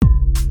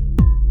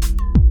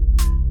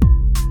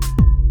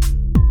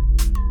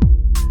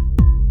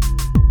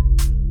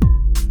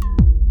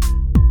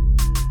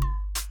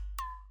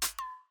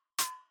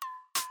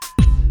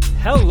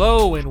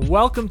Hello and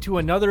welcome to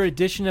another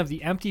edition of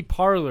the Empty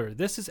Parlor.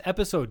 This is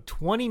episode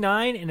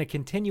 29 and a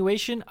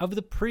continuation of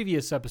the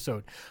previous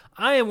episode.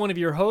 I am one of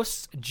your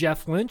hosts,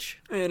 Jeff Lynch.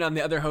 And I'm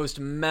the other host,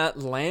 Matt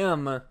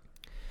Lamb.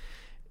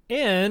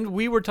 And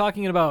we were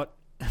talking about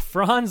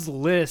Franz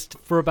Liszt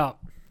for about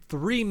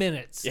 3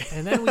 minutes. Yeah.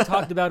 And then we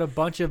talked about a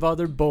bunch of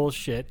other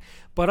bullshit.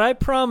 But I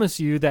promise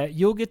you that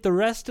you'll get the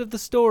rest of the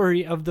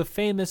story of the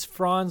famous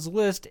Franz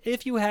Liszt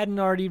if you hadn't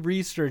already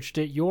researched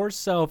it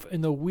yourself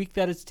in the week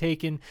that it's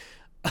taken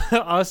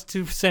us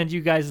to send you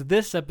guys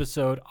this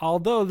episode.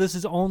 Although this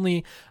is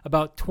only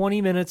about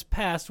 20 minutes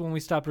past when we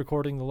stopped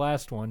recording the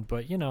last one.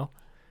 But, you know,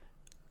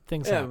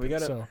 things happen. We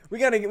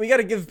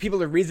gotta give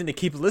people a reason to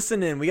keep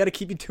listening. We gotta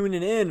keep you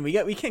tuning in.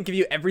 We can't give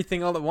you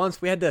everything all at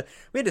once. We had to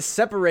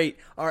separate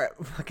our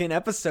fucking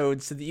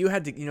episodes so that you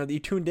had to, that you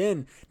tuned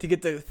in to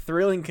get the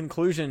thrilling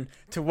conclusion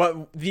to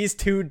what these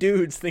two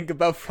dudes think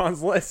about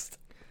Franz Liszt.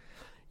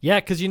 Yeah,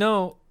 because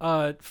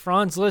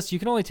Franz Liszt, you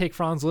can only take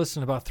Franz Liszt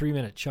in about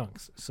 3-minute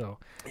chunks. So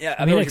yeah,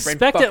 I mean,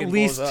 expect at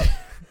least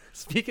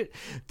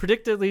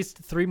predict at least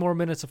 3 more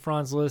minutes of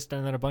Franz Liszt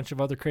and then a bunch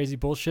of other crazy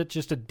bullshit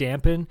just to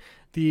dampen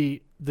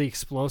the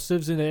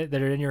explosives in it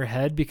that are in your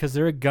head, because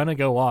they're gonna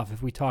go off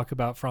if we talk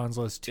about Franz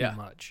Liszt too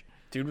much.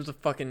 Dude was a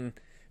fucking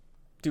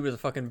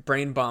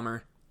brain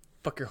bomber.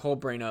 Fuck your whole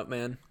brain up,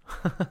 man.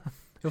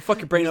 He'll fuck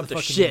your brain up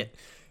to shit.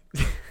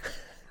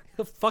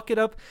 He'll fuck it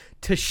up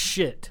to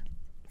shit.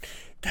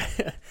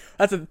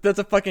 That's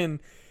a fucking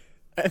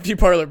Empty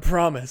Parlor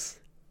promise.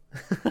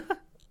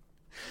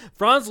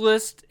 Franz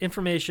Liszt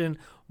information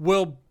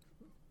will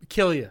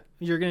kill you.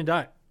 You're gonna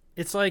die.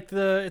 It's like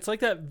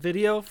that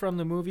video from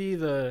the movie,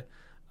 the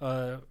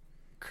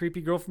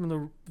creepy girl from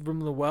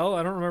the well.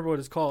 I don't remember what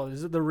it's called.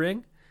 Is it The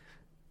Ring?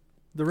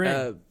 The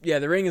Ring. Yeah,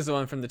 The Ring is the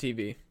one from the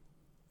TV.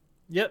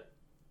 Yep.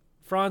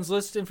 Franz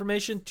Liszt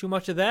information. Too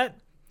much of that,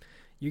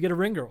 you get a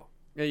ring girl.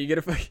 Yeah, you get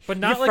a but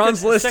not like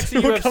Franz Liszt sexy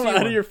will UFC come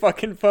out of your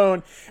fucking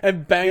phone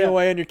and bang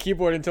away on your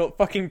keyboard until it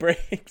fucking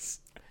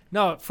breaks.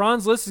 No,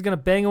 Franz Liszt is going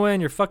to bang away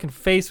on your fucking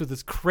face with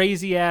his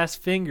crazy-ass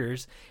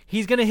fingers.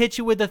 He's going to hit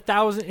you with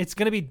 1,000... It's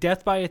going to be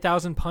death by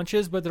 1,000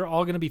 punches, but they're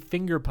all going to be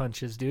finger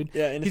punches, dude.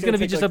 Yeah, and he's going to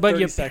be just like a bunch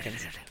of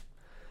seconds.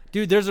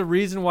 Dude, there's a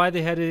reason why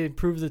they had to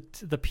improve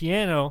the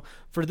piano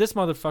for this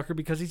motherfucker,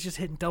 because he's just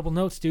hitting double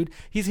notes, dude.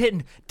 He's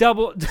hitting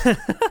double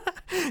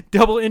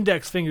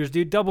index fingers,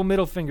 dude. Double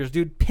middle fingers,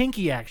 dude.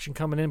 Pinky action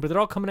coming in, but they're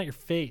all coming at your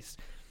face.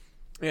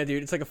 Yeah,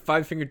 dude, it's like a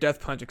 5-finger death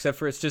punch, except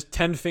for it's just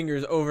 10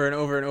 fingers over and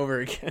over and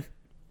over again.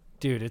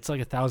 Dude, it's like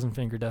a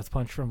 1,000-finger death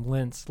punch from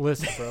Liszt,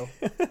 bro.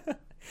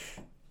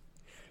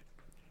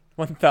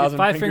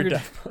 1,000-finger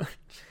death punch.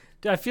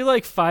 Dude, I feel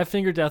like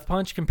 5-finger death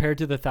punch compared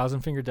to the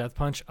 1,000-finger death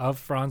punch of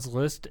Franz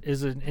Liszt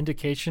is an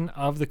indication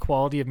of the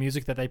quality of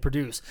music that they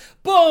produce.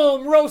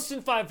 Boom!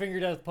 Roasting 5-finger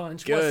death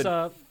punch. Good. What's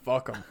up?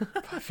 Fuck them.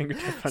 5-finger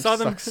death punch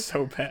sucks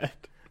so bad.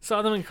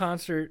 Saw them in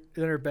concert.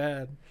 They're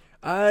bad.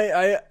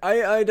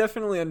 I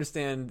definitely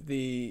understand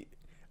the...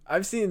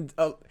 I've seen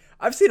a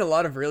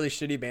lot of really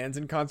shitty bands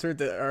in concert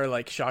that are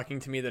like shocking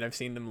to me that I've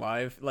seen them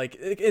live. Like,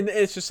 and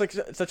it's just like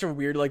such a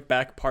weird like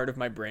back part of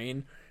my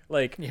brain.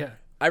 Like, yeah.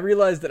 I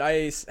realized that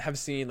I have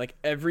seen like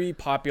every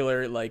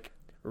popular like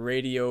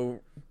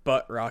radio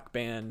butt rock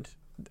band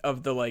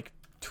of the like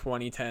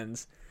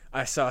 2010s.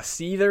 I saw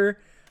Seether.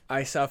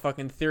 I saw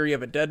fucking Theory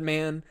of a Dead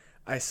Man.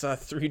 I saw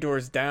Three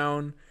Doors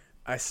Down.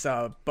 I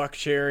saw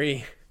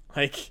Buckcherry.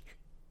 Like,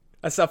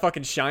 I saw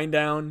fucking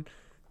Shinedown.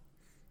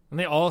 And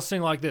they all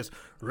sing like this.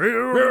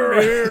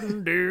 It's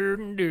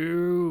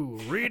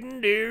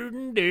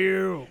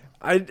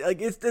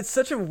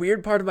such a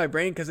weird part of my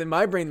brain, because in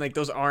my brain, like,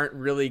 those aren't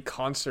really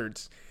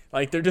concerts.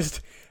 Like, they're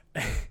just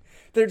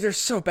they're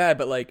so bad.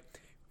 But like,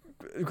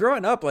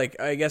 growing up,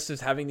 like, I guess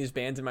just having these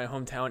bands in my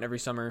hometown every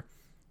summer,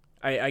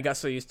 I got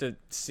so used to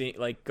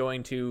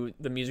going to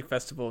the music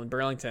festival in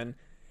Burlington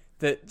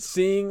that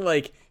seeing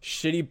like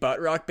shitty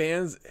butt rock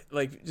bands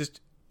like just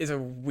is a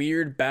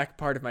weird back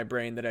part of my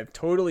brain that I've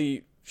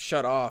totally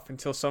shut off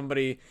until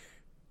somebody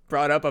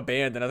brought up a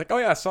band and I was like, oh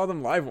yeah, I saw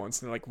them live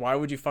once. And they're like, why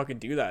would you fucking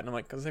do that? And I'm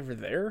like, because they were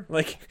there.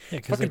 Like,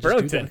 fucking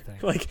Burlington.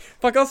 Like,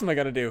 fuck else am I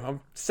gonna do? I'm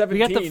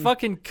 17. We got the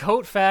fucking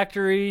coat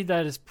factory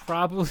that is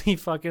probably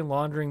fucking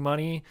laundering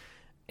money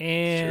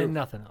and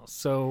nothing else.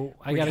 So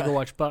I gotta go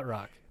watch butt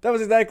rock. That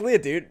was exactly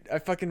it, dude. I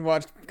fucking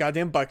watched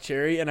goddamn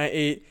Buckcherry and I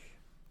ate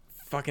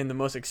fucking the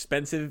most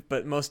expensive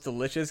but most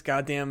delicious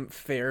goddamn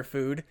fair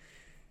food.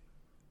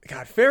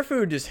 God, fair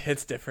food just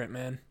hits different,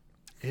 man.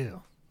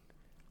 Ew.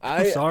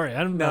 I'm sorry.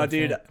 I'm not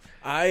dude.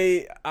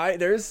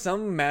 There's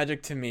some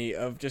magic to me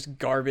of just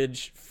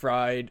garbage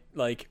fried,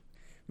 like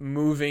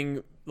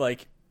moving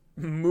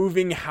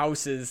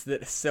houses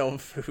that sell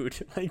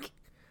food. Like,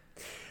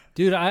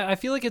 dude, I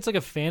feel like it's like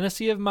a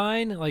fantasy of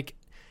mine. Like,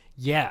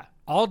 yeah,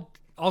 I'll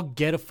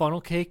get a funnel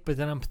cake, but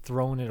then I'm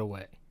throwing it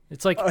away.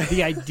 It's like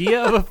the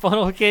idea of a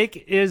funnel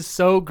cake is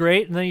so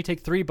great, and then you take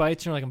 3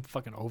 bites, and you're like, I'm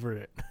fucking over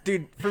it.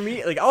 Dude, for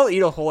me, like, I'll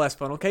eat a whole ass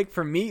funnel cake.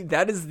 For me,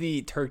 that is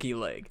the turkey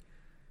leg.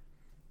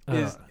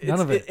 None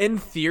of it. In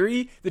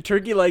theory, the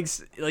turkey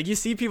legs, like, you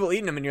see people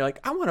eating them, and you're like,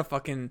 I want a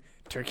fucking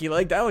turkey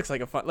leg, that looks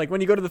like a fun, like when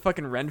you go to the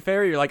fucking Ren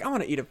Fair, you're like, I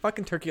want to eat a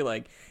fucking turkey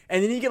leg,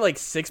 and then you get like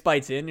 6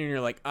 bites in and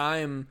you're like,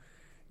 I'm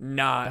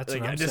not, That's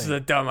what I'm this is saying. a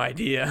dumb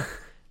idea.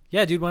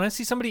 Yeah, dude, when I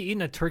see somebody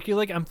eating a turkey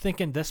leg, I'm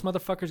thinking this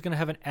motherfucker's going to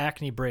have an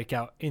acne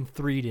breakout in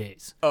 3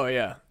 days. Oh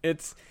yeah,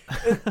 it's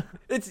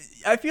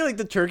I feel like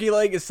the turkey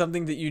leg is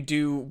something that you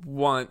do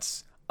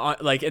once,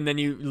 like, and then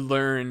you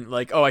learn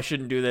like, oh, I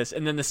shouldn't do this,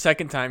 and then the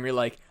second time you're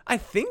like, I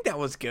think that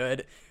was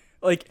good.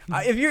 Like,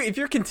 if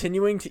you're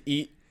continuing to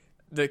eat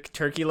the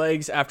turkey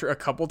legs after a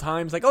couple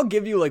times, like, I'll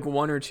give you like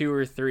 1 or 2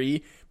 or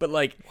 3, but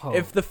like, Whoa.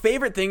 if the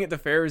favorite thing at the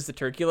fair is the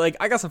turkey leg,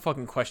 I got some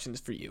fucking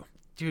questions for you.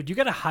 Dude, you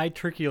got a high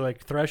turkey leg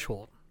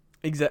threshold.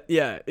 Exactly.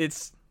 Yeah,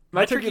 it's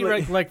My turkey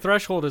leg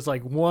threshold is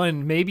like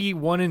 1, maybe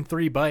 1 in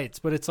 3 bites,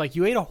 but it's like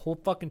you ate a whole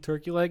fucking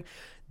turkey leg,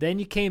 then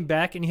you came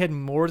back and you had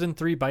more than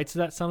 3 bites of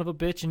that son of a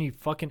bitch and you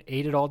fucking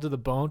ate it all to the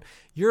bone.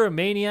 You're a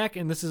maniac,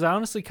 and this is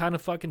honestly kind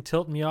of fucking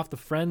tilting me off the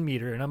friend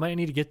meter, and I might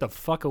need to get the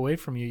fuck away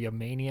from you, you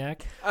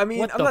maniac. I mean,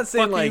 What I'm the not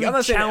saying fuck are like you I'm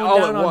not saying chowing all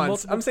down at on once.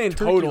 multiple I'm saying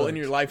turkey total in legs?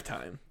 your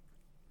lifetime.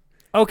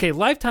 Okay,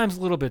 lifetime's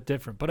a little bit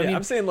different, but I mean,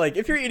 I'm saying like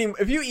if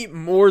you eat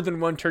more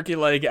than 1 turkey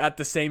leg at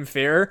the same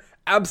fair,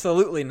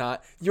 absolutely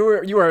not. You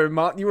are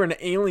an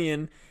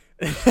alien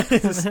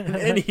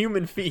in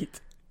human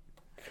feet.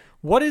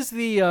 what is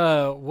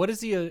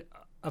the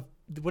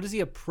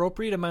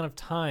appropriate amount of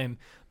time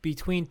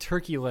between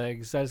turkey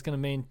legs that is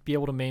going to be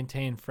able to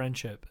maintain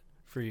friendship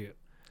for you?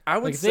 I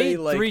would Like, if say they eat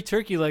like 3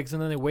 turkey legs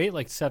and then they wait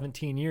like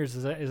 17 years.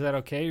 Is that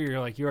okay? Or you're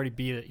like, you already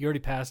beat it. You already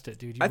passed it,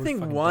 dude. I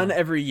think 1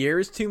 every year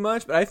is too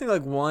much, but I think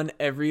like 1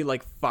 every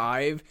like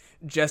 5,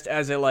 just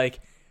as a like,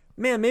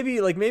 man, maybe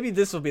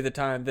this will be the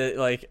time that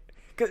like,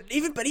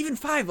 even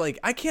 5, like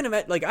I can't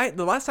imagine, like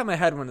the last time I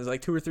had one was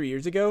like 2 or 3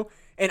 years ago,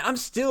 and I'm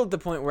still at the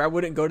point where I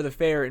wouldn't go to the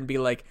fair and be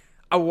like,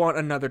 I want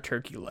another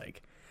turkey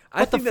leg.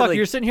 What the fuck?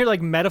 You're sitting here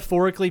like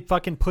metaphorically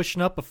fucking pushing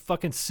up a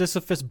fucking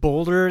Sisyphus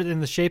boulder in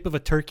the shape of a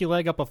turkey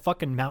leg up a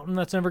fucking mountain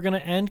that's never going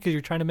to end because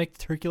you're trying to make the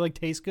turkey leg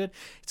taste good.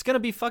 It's going to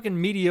be fucking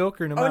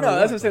mediocre no matter what. Oh no,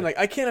 that's what I'm saying. Like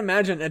I can't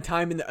imagine a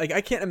time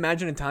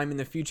in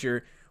the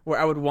future where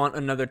I would want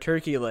another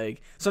turkey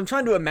leg. So I'm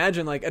trying to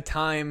imagine like a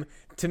time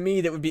to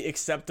me that would be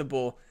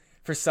acceptable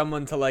for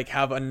someone to like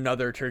have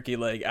another turkey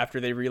leg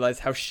after they realize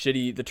how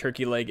shitty the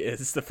turkey leg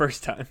is the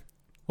first time.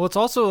 Well, it's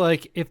also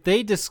like if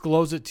they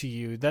disclose it to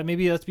you, that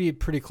maybe that's be a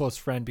pretty close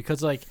friend,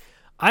 because like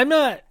I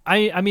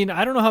mean,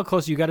 I don't know how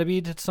close you got to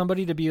be to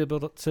somebody to be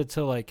able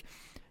to like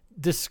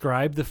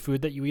describe the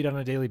food that you eat on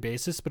a daily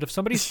basis. But if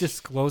somebody's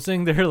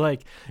disclosing their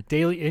like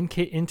daily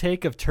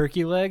intake of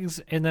turkey legs,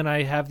 and then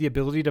I have the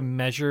ability to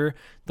measure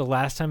the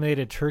last time they ate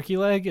a turkey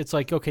leg, it's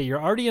like, okay,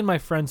 you're already in my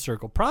friend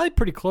circle, probably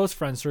pretty close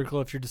friend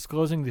circle if you're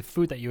disclosing the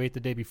food that you ate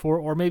the day before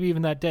or maybe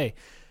even that day.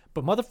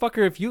 But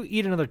motherfucker, if you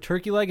eat another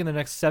turkey leg in the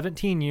next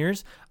 17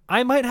 years,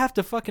 I might have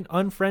to fucking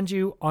unfriend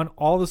you on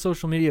all the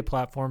social media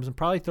platforms and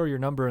probably throw your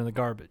number in the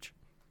garbage.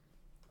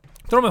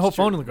 Throw my whole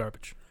phone in the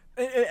garbage.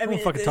 I mean,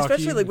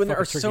 especially like when there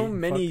are so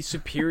many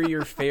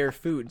superior fair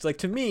foods. Like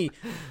to me,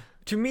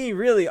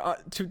 really,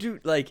 to do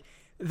like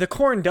the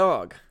corn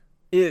dog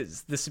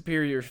is the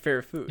superior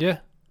fair food. Yeah,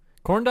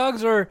 corn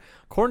dogs are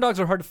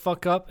hard to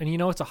fuck up, and you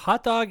know it's a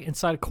hot dog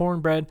inside of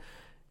cornbread.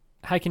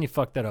 How can you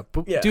fuck that up?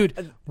 But, yeah,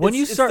 dude, when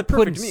you start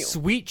putting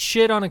sweet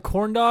shit on a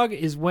corn dog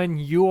is when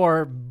you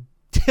are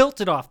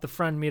tilted off the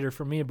friend meter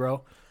for me,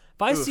 bro.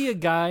 If I see a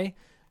guy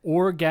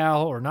or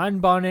gal or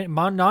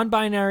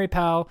non-binary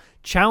pal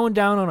chowing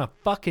down on a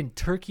fucking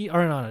turkey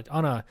or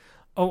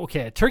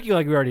a turkey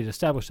leg, we already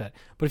established that.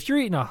 But if you're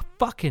eating a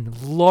fucking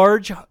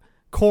large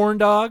corn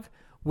dog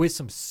with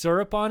some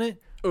syrup on it,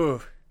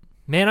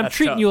 man, I'm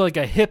treating you like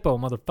a hippo,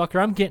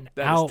 motherfucker. I'm getting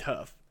out. That's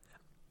tough.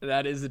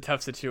 That is a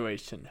tough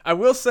situation. I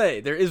will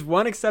say there is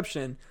one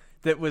exception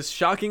that was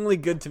shockingly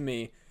good to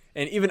me,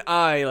 and even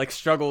I like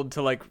struggled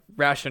to like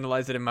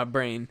rationalize it in my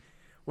brain.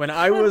 When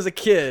I was a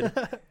kid,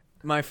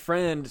 my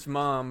friend's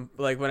mom,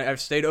 like when I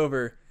stayed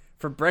over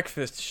for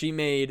breakfast, she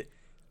made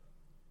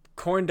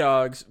corn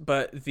dogs,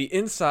 but the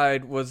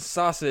inside was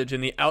sausage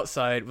and the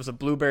outside was a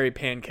blueberry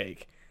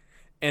pancake.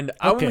 And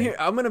I'm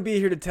going to be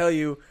here to tell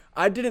you,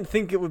 I didn't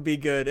think it would be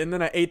good, and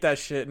then I ate that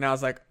shit and I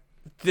was like,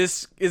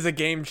 this is a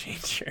game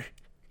changer.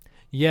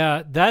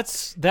 Yeah,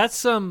 that's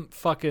some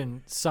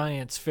fucking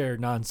science fair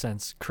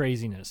nonsense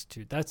craziness,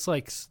 dude. That's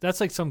like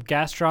some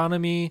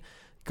gastronomy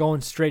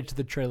going straight to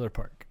the trailer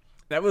park.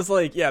 That was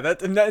like, yeah,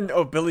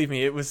 believe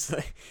me,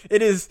 that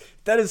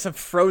is some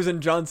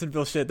frozen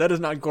Johnsonville shit. That is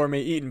not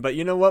gourmet eating. But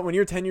you know what? When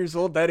you're 10 years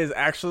old, that is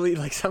actually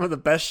like some of the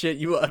best shit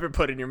you will ever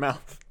put in your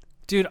mouth.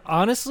 Dude,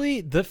 honestly,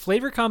 the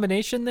flavor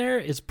combination there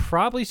is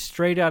probably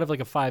straight out of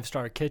like a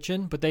 5-star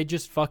kitchen, but they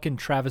just fucking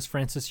Travis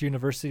Francis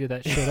University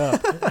that shit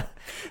up.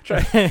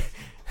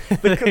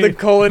 the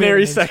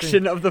culinary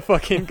section of the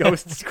fucking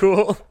ghost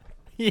school.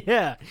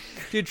 Yeah.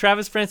 Dude,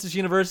 Travis Francis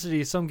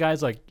University, some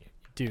guy's like,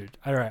 dude,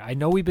 all right, I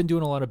know we've been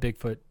doing a lot of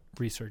Bigfoot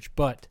research,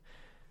 but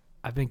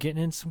I've been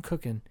getting in some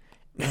cooking,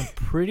 and I'm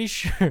pretty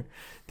sure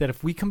that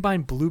if we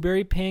combine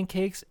blueberry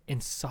pancakes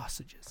and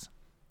sausages,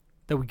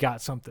 that we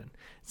got something.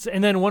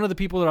 And then one of the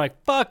people are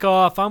like, fuck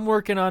off, I'm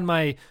working on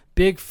my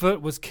Bigfoot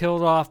was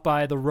killed off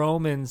by the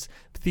Romans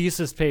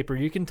thesis paper.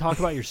 You can talk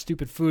about your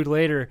stupid food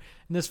later.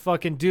 And this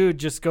fucking dude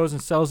just goes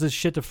and sells his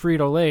shit to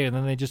Frito-Lay, and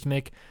then they just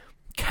make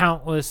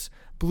countless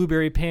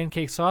blueberry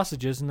pancake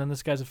sausages, and then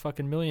this guy's a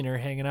fucking millionaire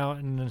hanging out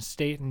in an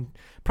estate and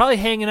probably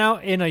hanging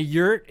out in a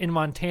yurt in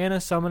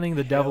Montana summoning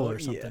the devil or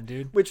something,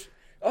 dude. Which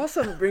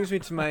also brings me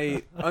to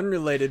my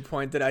unrelated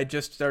point that I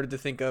just started to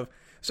think of.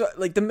 So,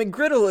 like, the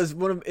McGriddle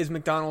is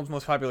McDonald's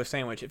most popular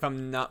sandwich, if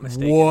I'm not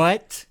mistaken.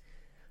 What?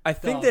 I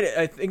think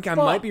I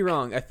might be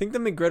wrong. I think the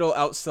McGriddle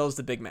outsells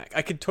the Big Mac.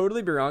 I could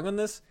totally be wrong on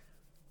this,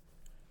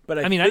 but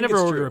I never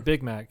order a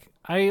Big Mac.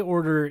 I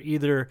order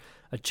either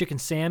a chicken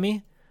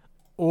Sammy,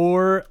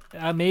 or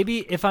maybe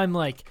if I'm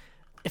like,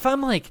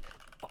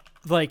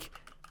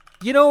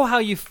 you know how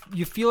you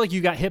feel like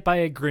you got hit by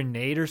a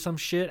grenade or some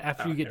shit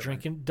after you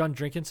get done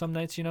drinking some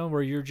nights, you know,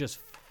 where you're just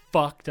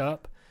fucked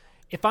up.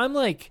 If I'm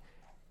like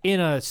in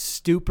a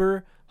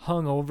stupor,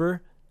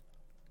 hungover,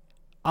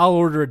 I'll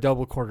order a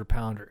double quarter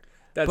pounder.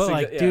 That's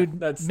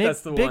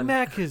the one. Big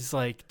Mac is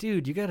like,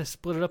 dude, you got to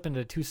split it up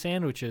into 2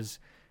 sandwiches.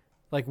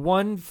 Like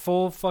one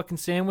full fucking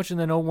sandwich and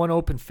then one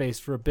open face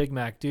for a Big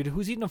Mac, dude.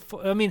 Who's eating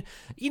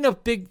eating a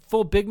big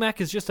full Big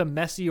Mac is just a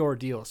messy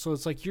ordeal. So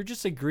it's like you're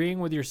just agreeing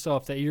with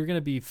yourself that you're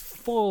gonna be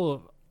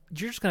you're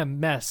just gonna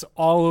mess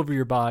all over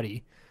your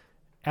body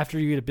after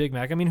you eat a Big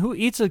Mac. I mean, who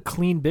eats a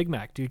clean Big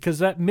Mac, dude? Because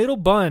that middle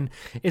bun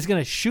is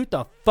gonna shoot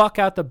the fuck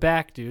out the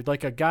back, dude.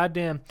 Like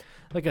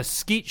a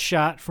skeet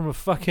shot from a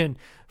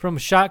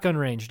shotgun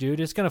range, dude.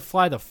 It's gonna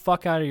fly the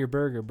fuck out of your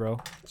burger, bro.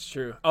 It's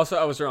true. Also,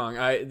 I was wrong.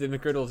 The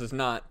McGriddles is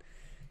not.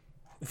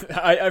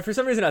 I for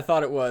some reason I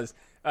thought it was.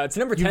 It's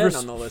number 10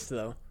 on the list,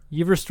 though.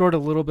 You've restored a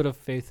little bit of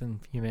faith in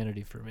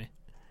humanity for me.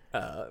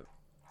 But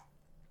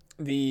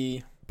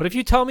if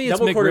you tell me it's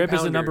McRib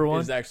is the number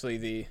 1, is actually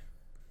the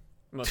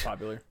most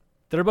popular.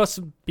 There must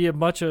be a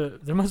bunch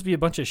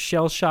of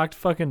shell-shocked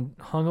fucking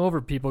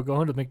hungover people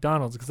going to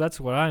McDonald's, because that's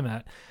what I'm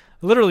at.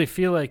 I literally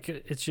feel like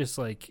it's just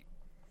like,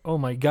 oh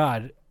my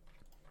god,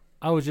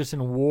 I was just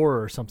in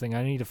war or something.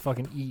 I need to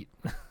fucking eat.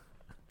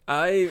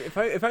 If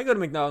I go to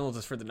McDonald's,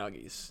 it's for the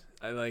nuggies.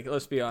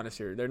 Let's be honest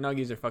here. Their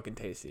nuggies are fucking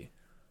tasty.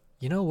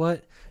 You know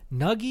what?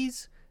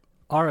 Nuggies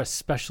are a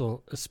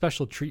special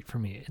treat for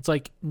me. It's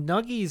like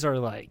nuggies are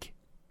like,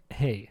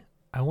 hey,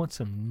 I want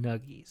some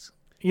nuggies.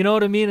 You know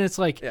what I mean? It's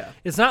like,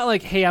 It's not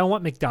like, hey, I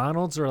want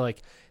McDonald's, or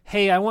like,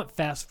 hey, I want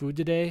fast food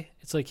today.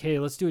 It's like, hey,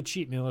 let's do a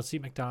cheat meal. Let's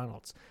eat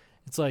McDonald's.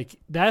 It's like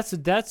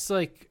that's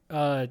like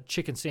a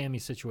chicken Sammy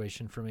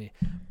situation for me.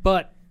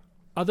 But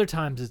other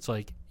times it's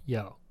like,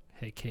 yo,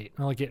 hey, Kate,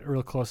 and I'll get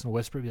real close and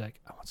whisper, be like,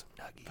 I want some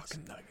nuggies.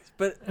 Fucking nuggies.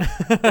 But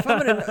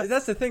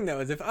that's the thing, though,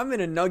 is if I'm in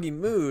a nuggy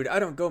mood, I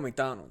don't go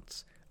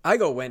McDonald's. I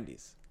go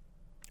Wendy's.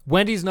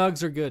 Wendy's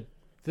nugs are good.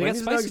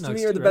 Wendy's nugs to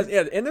me are the best.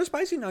 Yeah, and their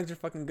spicy nugs are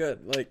fucking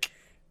good. Like,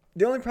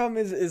 the only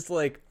problem is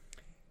like,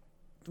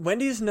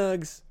 Wendy's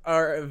nugs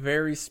are a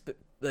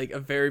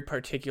very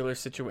particular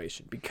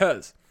situation,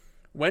 because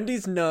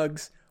Wendy's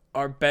nugs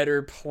are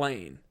better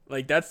plain.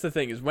 Like, that's the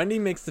thing, is Wendy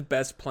makes the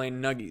best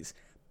plain nuggies.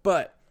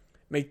 But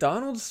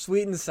McDonald's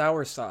sweet and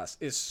sour sauce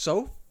is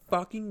so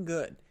fucking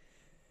good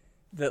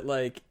that,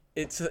 like,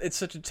 it's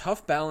such a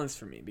tough balance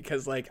for me,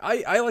 because, like,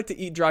 I like to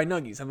eat dry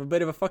nuggies. I'm a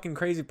bit of a fucking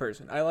crazy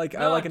person. I like a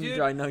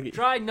dry nugget.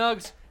 Dry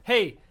nugs.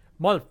 Hey,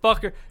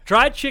 motherfucker.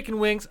 Dried chicken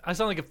wings. I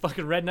sound like a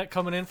fucking redneck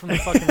coming in from the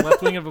fucking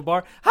left wing of a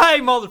bar.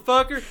 Hey,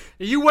 motherfucker.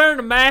 Are you wearing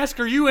a mask?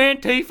 Are you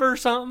Antifa or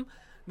something?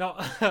 No.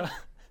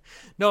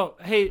 No.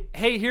 Hey,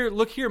 here.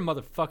 Look here,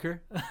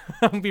 motherfucker. I'm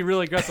going to be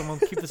really aggressive. I'm going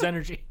to keep this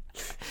energy.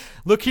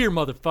 Look here,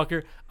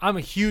 motherfucker. I'm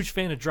a huge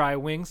fan of dry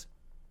wings.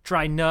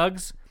 Dry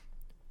nugs.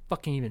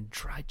 Fucking even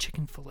dry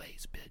chicken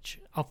fillets, bitch.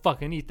 I'll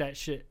fucking eat that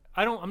shit.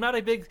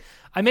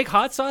 I make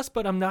hot sauce,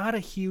 but I'm not a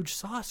huge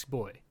sauce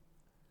boy.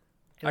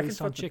 I can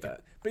fuck with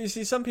that. But you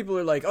see, some people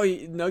are like, oh,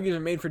 nuggies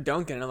are made for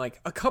dunking. And I'm like,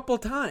 a couple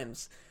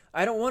times.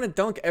 I don't want to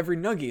dunk every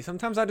nuggie.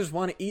 Sometimes I just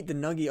want to eat the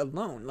nuggie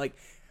alone. Like,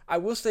 I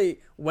will say,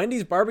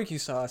 Wendy's barbecue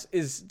sauce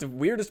is the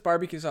weirdest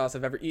barbecue sauce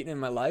I've ever eaten in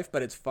my life,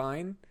 but it's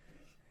fine.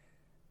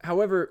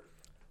 However,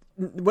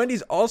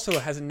 Wendy's also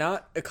has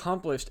not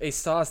accomplished a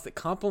sauce that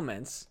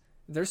complements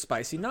their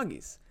spicy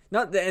nuggies.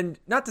 Not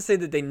to say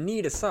that they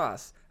need a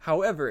sauce.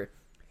 However,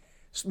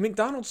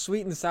 McDonald's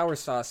sweet and sour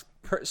sauce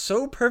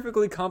so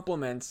perfectly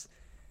complements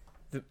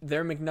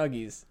their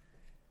McNuggies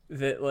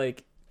that,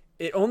 like,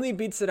 it only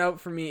beats it out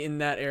for me in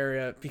that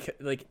area, because,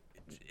 like,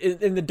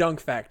 in the dunk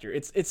factor.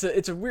 It's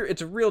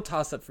a real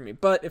toss up for me.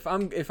 But if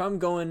I'm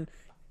going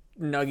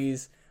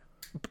nuggies,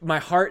 my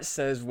heart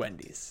says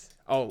Wendy's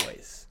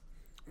always.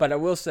 But I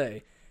will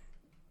say,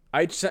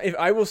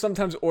 I will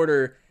sometimes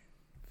order,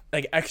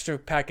 like, extra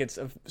packets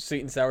of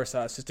sweet and sour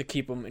sauce just to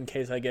keep them in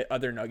case I get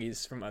other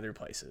nuggies from other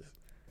places.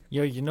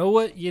 Yo, you know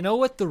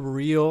what the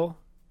real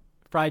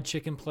fried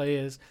chicken play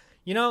is?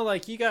 You know,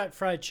 like, you got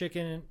fried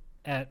chicken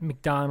at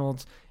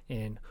McDonald's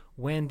and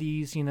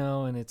Wendy's, you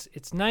know, and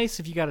it's nice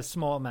if you got a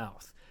small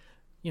mouth.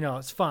 You know,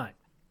 it's fine.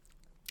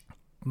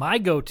 My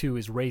go-to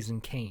is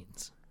Raising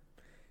Cane's.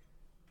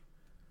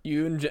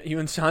 You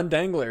and Sean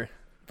Dangler,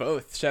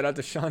 both. Shout out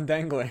to Sean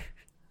Dangler.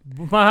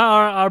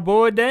 Our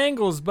boy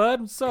Dangles,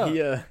 bud. What's up?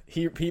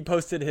 He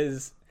posted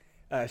his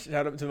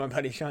shout out to my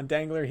buddy Sean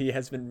Dangler.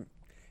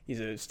 He's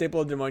a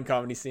staple of the Des Moines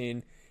comedy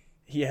scene.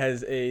 He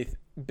has a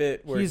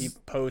bit where he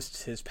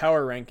posts his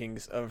power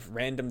rankings of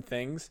random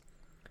things.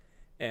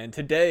 And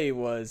today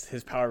was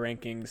his power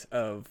rankings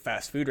of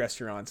fast food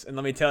restaurants. And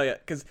let me tell you,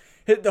 because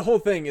the whole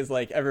thing is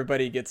like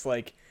everybody gets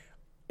like,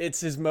 it's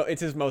his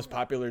most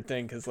popular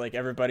thing because like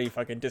everybody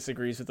fucking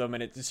disagrees with him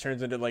and it just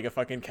turns into like a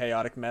fucking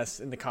chaotic mess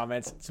in the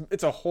comments.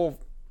 It's a whole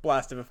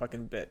blast of a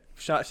fucking bit.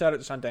 Shout out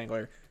to Sean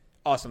Dangler.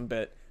 Awesome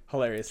bit.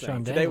 Hilarious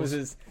thing. Today was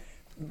his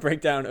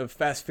breakdown of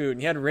fast food.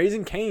 And he had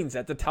Raising Cane's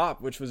at the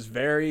top, which was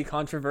very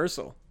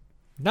controversial.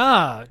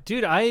 Nah,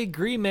 dude, I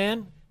agree,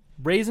 man.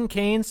 Raising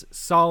Cane's,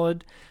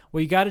 solid.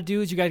 What you got to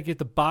do is you got to get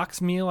the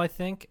box meal, I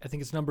think. I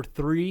think it's number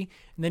 3.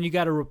 And then you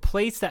got to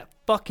replace that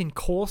fucking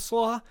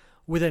coleslaw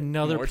with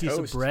another piece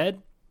of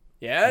bread.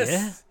 Yes.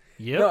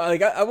 Yeah. Yep. No,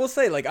 like I will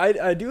say, like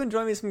I do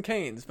enjoy me some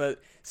Cane's, but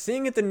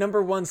seeing it the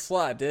number 1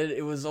 slot,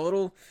 it was a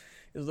little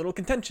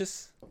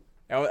contentious.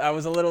 I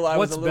was a little better?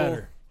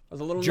 I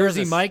was a little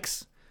Jersey nervous.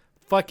 Mike's,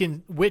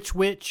 fucking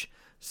which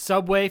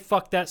Subway,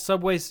 fuck that.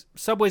 Subway's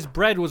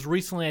bread was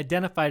recently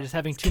identified as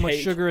having too much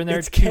sugar in there.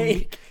 It's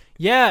cake.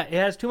 Yeah, it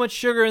has too much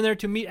sugar in there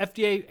to meet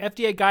FDA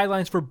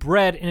guidelines for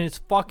bread, and it's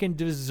fucking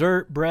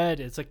dessert bread.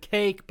 It's a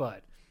cake,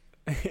 bud.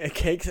 A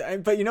cake,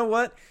 but you know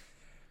what?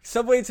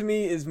 Subway to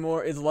me is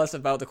less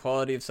about the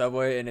quality of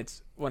Subway, and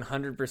it's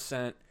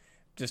 100%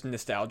 just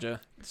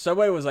nostalgia.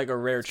 Subway was like a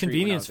rare treat.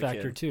 Convenience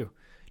factor too,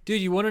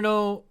 dude. You want to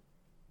know?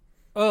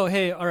 Oh,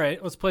 hey, all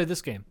right, let's play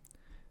this game.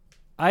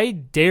 I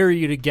dare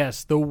you to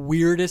guess the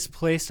weirdest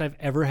place I've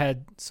ever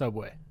had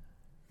Subway.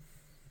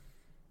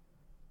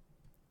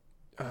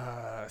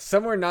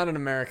 Somewhere not in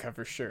America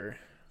for sure.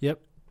 Yep.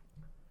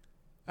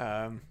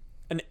 An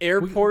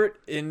airport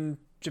in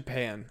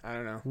Japan. I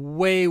don't know.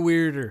 Way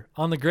weirder.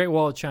 On the Great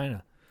Wall of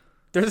China.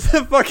 There's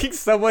a fucking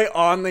Subway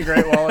on the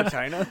Great Wall of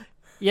China.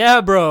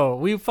 Yeah, bro.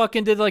 We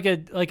fucking did like a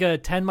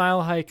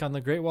 10-mile hike on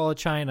the Great Wall of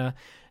China,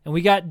 and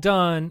we got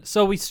done.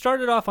 So we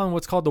started off on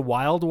what's called the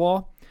Wild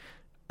Wall.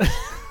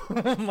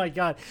 Oh my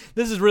god,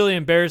 this is really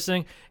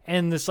embarrassing,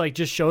 and this like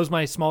just shows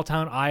my small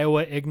town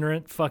Iowa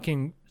ignorant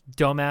fucking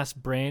dumbass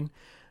brain.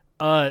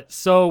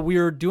 So we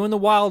were doing the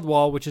Wild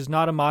Wall, which is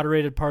not a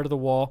moderated part of the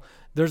wall.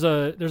 There's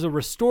a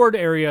restored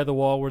area of the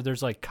wall where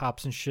there's like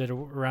cops and shit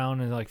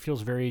around, and it like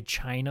feels very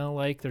China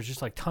like. There's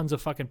just like tons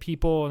of fucking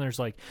people, and there's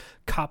like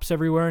cops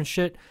everywhere and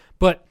shit.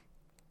 But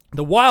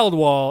the Wild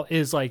Wall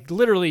is like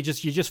literally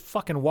just you just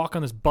fucking walk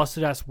on this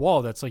busted ass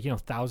wall that's like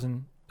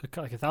 1,000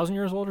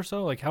 years old or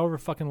so, like however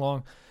fucking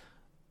long.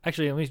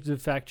 Actually, let me do a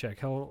fact check.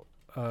 How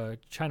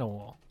China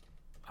Wall?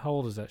 How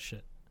old is that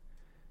shit?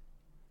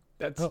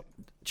 That's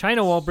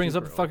China Wall brings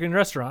up a fucking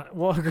restaurant.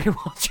 Wall Great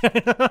Wall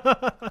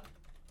China.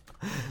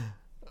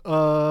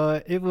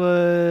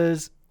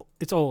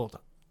 It's old.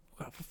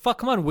 Fuck,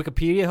 come on,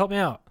 Wikipedia, help me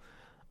out.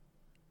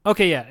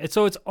 Okay, yeah, it's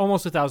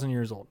almost 1,000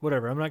 years old.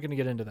 Whatever, I'm not gonna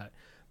get into that.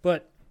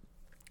 But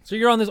so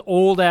you're on this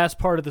old ass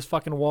part of this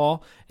fucking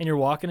wall, and you're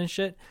walking and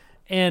shit.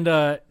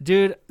 And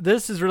dude,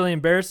 this is really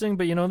embarrassing.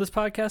 But this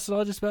podcast is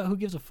all just about who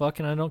gives a fuck,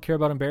 and I don't care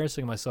about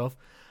embarrassing myself.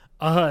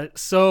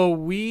 So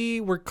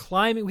we were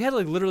climbing. We had to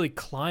like literally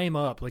climb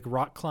up, like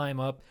rock climb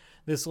up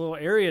this little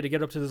area to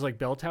get up to this like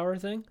bell tower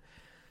thing.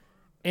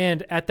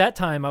 And at that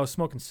time, I was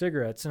smoking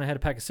cigarettes, and I had a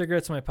pack of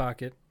cigarettes in my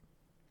pocket.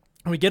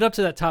 And we get up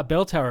to that top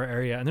bell tower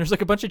area, and there's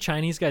like a bunch of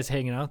Chinese guys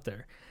hanging out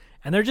there,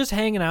 and they're just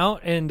hanging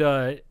out, and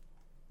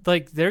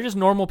like they're just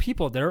normal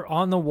people. They're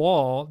on the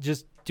wall,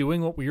 just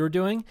doing what we were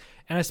doing.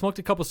 And I smoked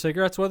a couple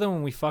cigarettes with them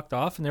when we fucked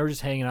off, and they were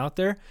just hanging out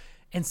there.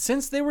 And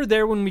since they were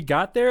there when we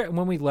got there and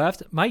when we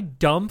left, my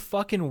dumb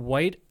fucking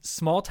white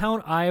small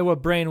town Iowa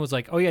brain was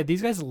like, oh yeah,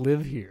 these guys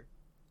live here.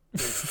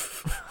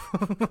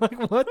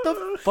 Like, what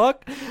the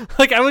fuck?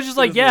 Like, I was just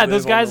like, yeah,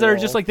 those guys that are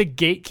just like the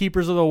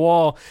gatekeepers of the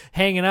wall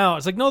hanging out.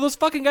 It's like, no, those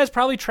fucking guys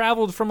probably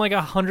traveled from like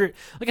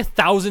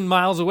 1,000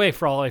 miles away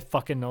for all I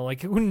fucking know.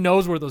 Like, who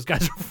knows where those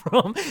guys are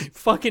from?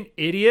 Fucking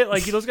idiot.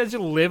 Like, those guys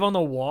just live on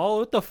the wall.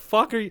 What the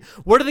fuck are you?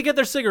 Where do they get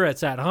their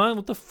cigarettes at, huh?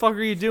 What the fuck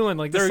are you doing?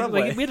 Like, they're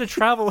like, we had to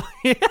travel.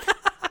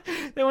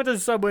 They went to the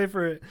Subway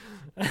for it.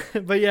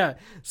 But yeah,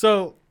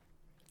 so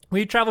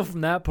we traveled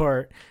from that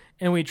part.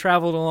 And we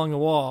traveled along the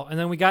wall, and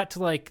then we got to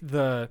like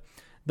the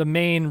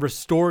main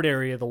restored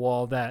area of the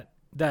wall that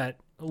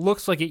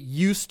looks like it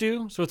used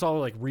to, so it's all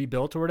like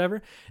rebuilt or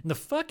whatever. And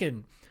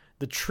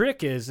the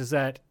trick is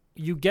that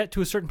you get to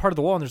a certain part of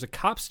the wall, and there's a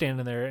cop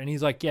standing there, and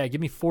he's like, "Yeah,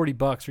 give me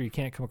 $40 or you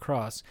can't come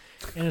across."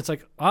 And it's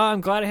like,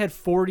 I'm glad I had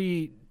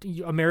 $40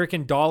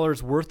 American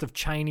dollars worth of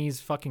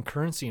Chinese fucking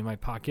currency in my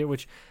pocket,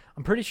 which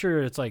I'm pretty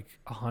sure it's like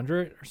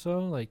 100 or so,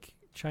 like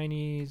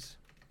Chinese.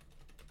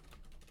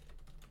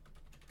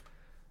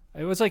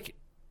 It was like,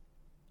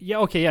 yeah,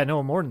 okay, yeah,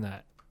 no, more than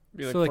that.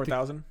 Be like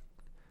 4,000?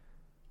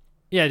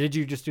 Yeah, did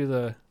you just do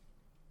the...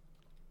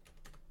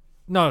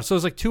 No, so it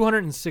was like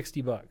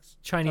 $260.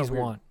 Chinese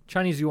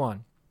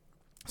yuan.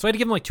 So I had to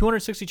give them like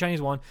 260 Chinese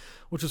yuan,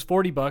 which was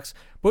 $40,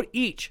 but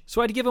each.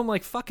 So I had to give them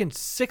like fucking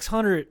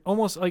 600,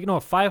 almost like, no,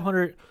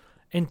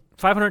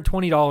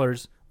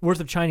 $520 worth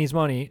of Chinese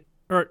money,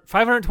 or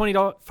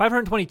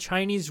 $520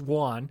 Chinese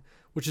yuan,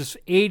 which is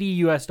 $80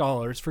 US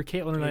for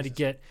Caitlin and I to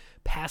get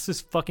past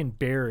this fucking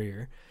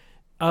barrier.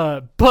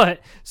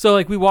 But so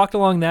like we walked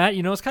along that,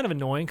 you know, it's kind of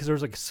annoying because there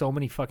was like so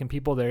many fucking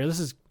people there. This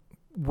is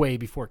way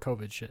before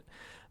COVID shit.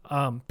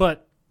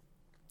 But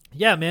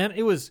yeah, man,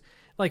 it was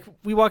like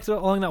we walked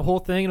along that whole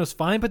thing and it was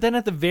fine. But then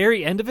at the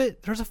very end of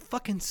it, there's a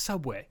fucking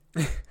Subway.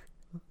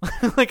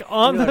 Like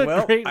on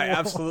the Great I Wall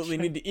absolutely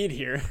need to eat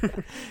here.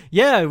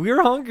 Yeah, we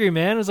were hungry,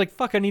 man. It was like,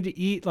 fuck, I need to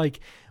eat. Like,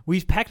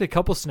 we packed a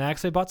couple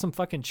snacks. I bought some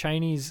fucking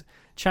Chinese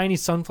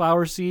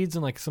sunflower seeds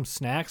and like some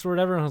snacks or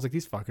whatever. And I was like,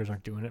 these fuckers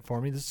aren't doing it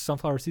for me. These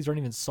sunflower seeds aren't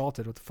even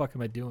salted. What the fuck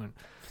am I doing?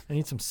 I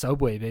need some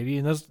Subway, baby.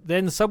 And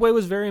then the Subway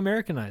was very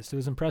Americanized. It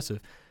was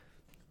impressive.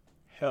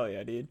 Hell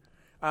yeah, dude.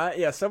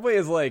 Yeah, Subway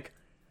is like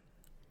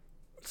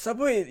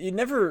Subway. You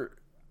never.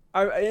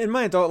 In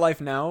my adult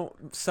life now,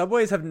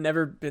 Subways have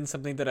never been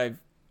something that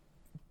I've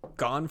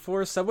gone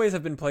for. Subways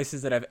have been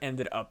places that I've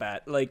ended up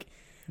at. Like,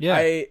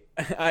 yeah,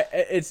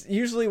 it's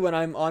usually when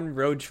I'm on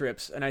road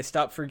trips and I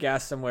stop for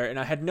gas somewhere and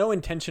I had no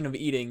intention of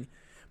eating,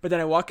 but then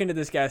I walk into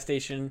this gas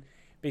station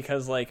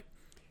because like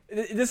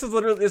this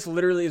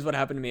literally is what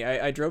happened to me.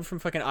 I drove from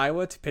fucking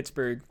Iowa to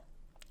Pittsburgh,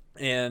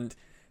 and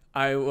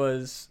I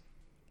was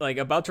like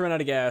about to run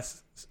out of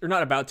gas, or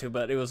not about to,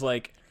 but it was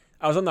like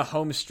I was on the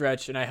home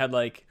stretch and I had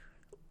like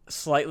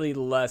slightly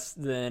less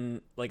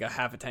than like a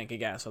half a tank of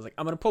gas. So I was like,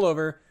 I'm gonna pull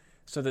over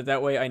so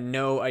that way I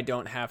know I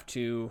don't have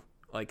to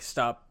like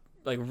stop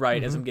like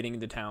as I'm getting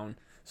into town.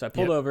 So I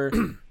pulled over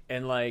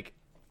and like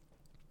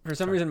for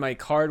some reason my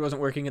card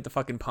wasn't working at the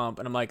fucking pump,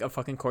 and I'm like, of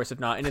fucking course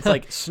if not, and it's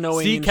like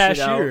snowing See and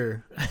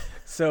cashier. shit out.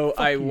 So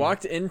I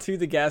walked into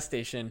the gas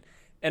station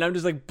and I'm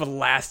just like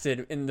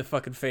blasted in the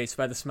fucking face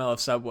by the smell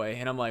of Subway,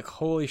 and I'm like,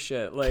 holy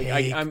shit, like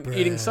I'm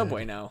eating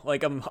Subway now.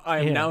 Like I'm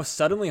now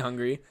suddenly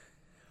hungry.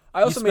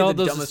 I also made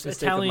the dumbest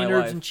mistake of my life. Italian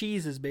herbs and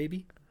cheeses,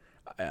 baby.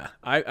 Yeah,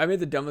 I made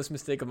the dumbest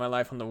mistake of my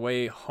life on the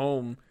way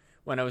home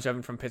when I was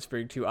driving from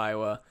Pittsburgh to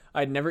Iowa.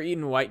 I'd never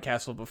eaten White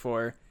Castle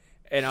before,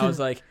 and I was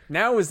like,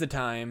 now is the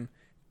time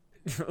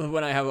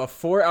when I have a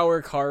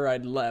 4-hour car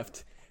ride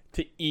left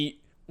to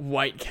eat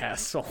White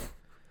Castle.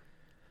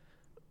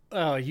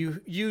 Oh,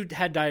 you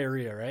had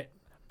diarrhea, right?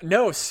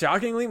 No,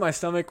 shockingly, my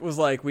stomach was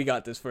like, we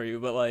got this for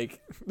you, but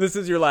like, this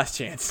is your last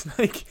chance.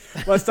 Like,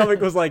 my stomach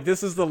was like,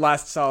 this is the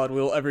last solid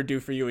we'll ever do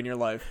for you in your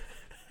life.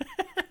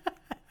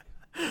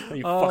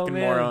 You fucking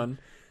moron.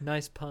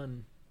 Nice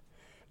pun.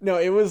 No,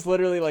 it was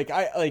literally like,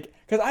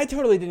 because I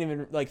totally didn't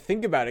even like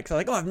think about it, because I'm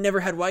like, oh, I've never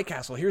had White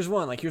Castle. Here's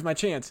one. Like, here's my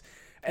chance.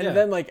 And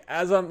then like,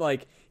 as I'm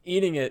like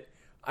eating it,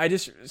 I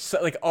just,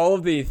 like, all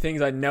of the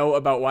things I know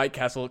about White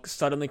Castle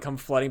suddenly come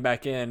flooding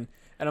back in.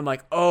 And I'm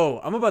like, oh,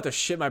 I'm about to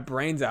shit my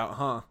brains out,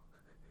 huh?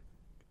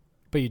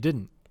 But you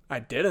didn't. I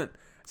didn't.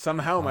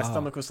 Somehow my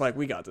stomach was like,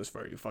 we got this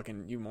for you,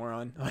 fucking you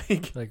moron.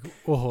 Like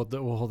we'll hold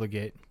the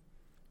gate.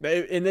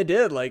 And they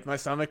did. Like, my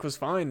stomach was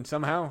fine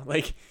somehow.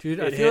 Like,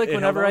 dude, I feel like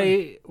whenever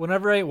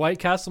I eat White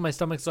Castle, my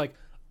stomach's like,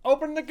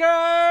 open the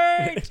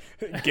gate!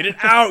 Get it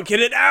out!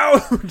 Get it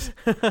out!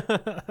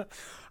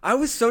 I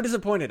was so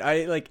disappointed.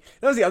 That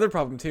was the other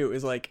problem too,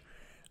 is like,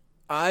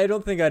 I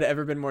don't think I'd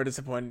ever been more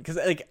disappointed, because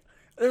like,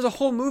 there's a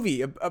whole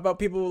movie about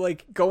people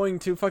like going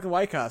to fucking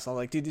White Castle.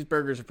 Like, dude, these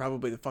burgers are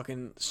probably the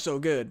fucking so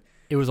good.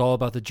 It was all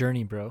about the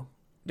journey, bro.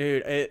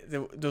 Dude,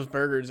 those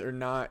burgers are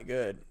not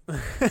good.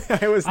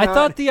 I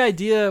thought the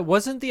idea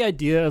wasn't the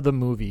idea of the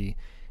movie.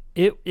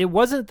 It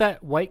wasn't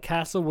that White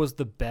Castle was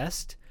the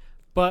best,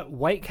 but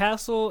White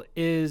Castle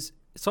is.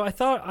 So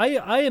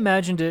I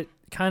imagined it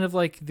kind of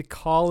like the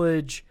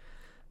college,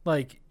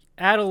 like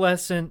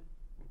adolescent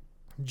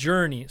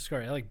journey.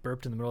 Sorry, I like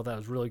burped in the middle of that. It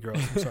was really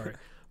gross. I'm sorry.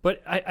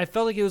 But I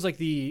felt like it was like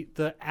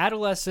the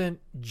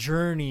adolescent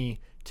journey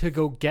to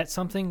go get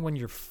something when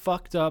you're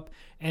fucked up,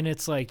 and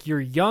it's like you're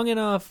young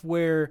enough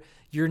where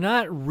you're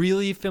not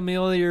really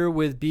familiar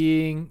with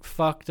being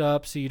fucked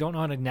up, so you don't know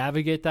how to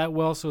navigate that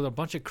well. So a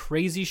bunch of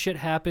crazy shit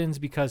happens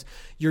because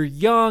you're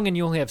young and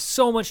you only have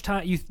so much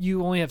time.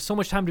 You only have so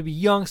much time to be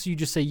young, so you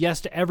just say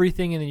yes to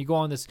everything, and then you go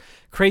on this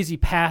crazy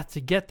path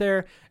to get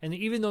there. And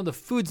even though the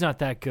food's not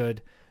that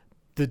good,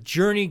 the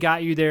journey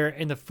got you there,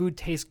 and the food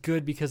tastes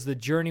good because the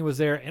journey was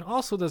there. And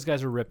also, those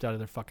guys were ripped out of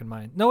their fucking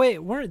mind. No,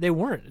 wait, they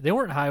weren't. They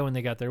weren't high when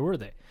they got there, were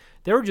they?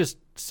 They were just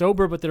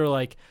sober, but they were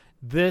like,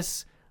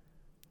 this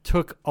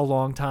took a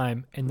long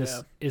time, and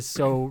this is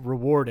so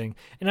rewarding.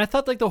 And I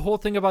thought like the whole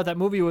thing about that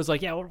movie was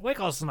like, yeah, White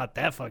Castle's not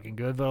that fucking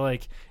good, but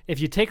like if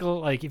you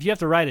have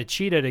to ride a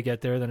cheetah to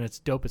get there, then it's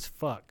dope as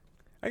fuck.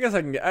 I guess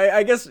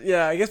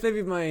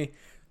maybe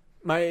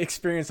my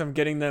experience of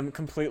getting them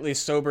completely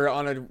sober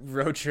on a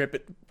road trip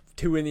at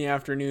 2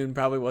 p.m.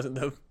 probably wasn't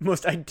the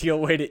most ideal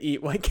way to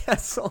eat White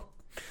Castle.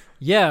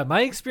 Yeah,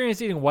 my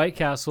experience eating White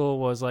Castle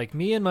was like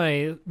me and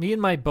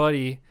my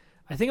buddy.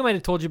 I think I might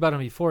have told you about him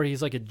before.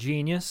 He's like a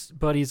genius,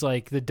 but he's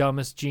like the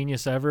dumbest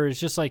genius ever. It's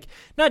just like,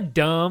 not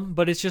dumb,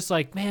 but it's just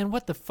like, man,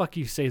 what the fuck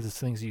you say those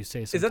things you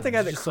say sometimes. Is that the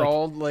guy that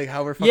crawled like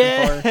however fucking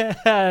far?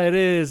 Yeah, it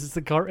is. It's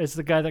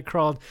the guy that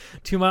crawled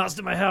 2 miles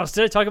to my house.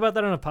 Did I talk about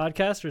that on a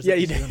podcast? Or is Yeah,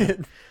 you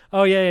did.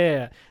 Oh,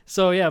 yeah.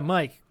 So, yeah,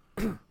 Mike,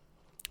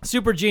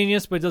 super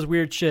genius, but does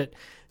weird shit.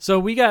 So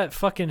we got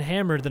fucking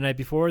hammered the night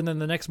before, and then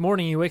the next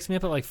morning he wakes me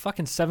up at like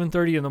fucking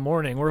 7:30 in the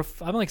morning.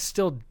 I'm like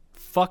still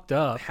fucked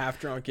up, half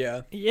drunk.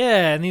 Yeah,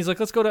 and he's like,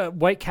 let's go to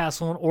White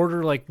Castle and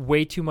order like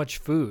way too much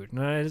food.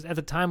 And at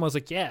the time I was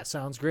like, yeah,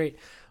 sounds great.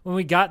 When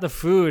we got the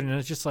food, and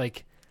it's just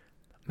like,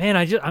 man,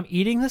 I'm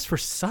eating this for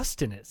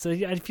sustenance. So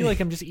I feel like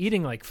I'm just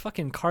eating like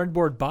fucking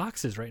cardboard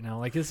boxes right now.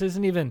 Like this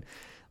isn't even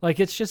like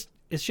it's just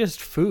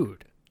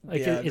food.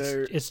 Like yeah,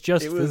 it's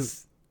just food.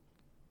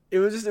 It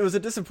was a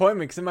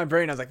disappointment because in my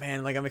brain I was like,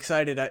 man, like I'm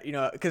excited,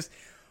 because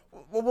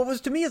what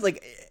was to me is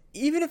like,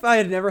 even if I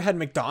had never had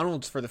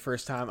McDonald's for the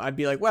first time, I'd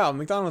be like, wow,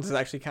 McDonald's is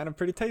actually kind of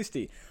pretty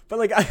tasty. But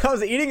like I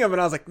was eating them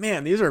and I was like,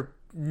 man, these are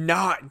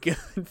not good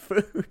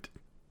food.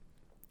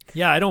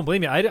 Yeah, I don't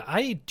blame you.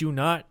 I do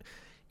not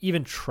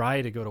even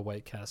try to go to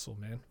White Castle,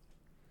 man.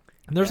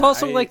 And there's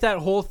also like that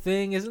whole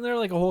thing, isn't there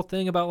like a whole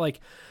thing about like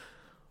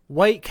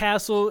White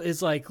Castle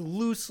is like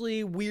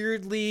loosely,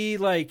 weirdly,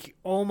 like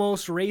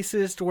almost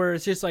racist, where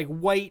it's just like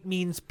white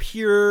means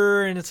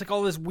pure, and it's like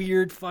all this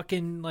weird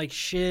fucking like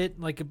shit,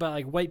 like about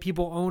like white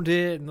people owned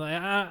it, and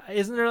like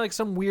isn't there like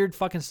some weird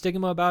fucking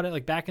stigma about it?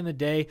 Like back in the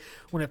day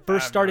when it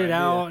first started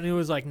out, and it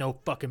was like no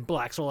fucking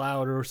blacks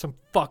allowed or some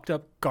fucked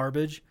up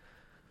garbage.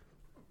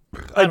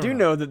 I do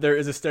know that there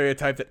is a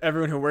stereotype that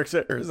everyone who works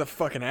there is a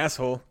fucking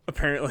asshole.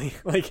 Apparently,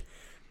 like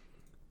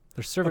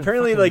they're serving.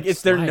 Apparently, like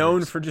they're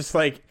known sliders. for just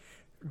like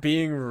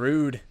being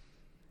rude.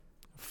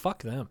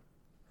 Fuck them.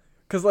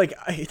 I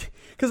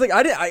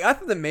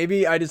thought that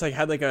maybe I just like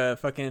had like a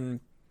fucking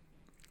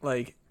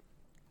like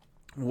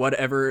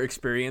whatever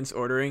experience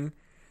ordering,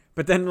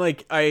 but then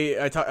like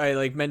I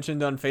like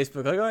mentioned on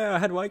Facebook like, oh yeah, I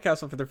had White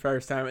Castle for the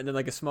first time, and then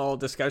like a small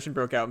discussion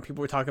broke out and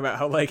people were talking about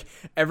how like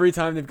every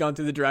time they've gone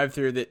through the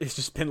drive-thru that it's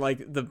just been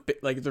like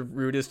the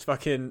rudest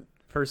fucking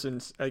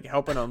person's like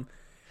helping them,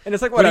 and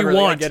it's like whatever.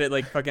 Like, I get it.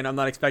 Like fucking, I'm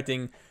not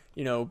expecting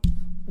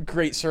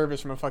great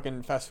service from a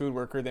fucking fast food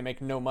worker. They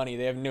make no money.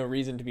 They have no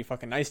reason to be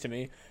fucking nice to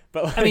me.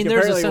 But like, I mean,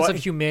 there's a sense of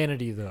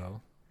humanity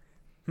though.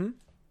 Hmm?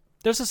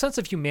 There's a sense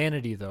of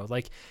humanity though.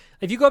 Like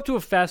if you go up to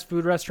a fast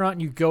food restaurant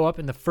and you go up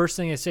and the first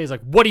thing they say is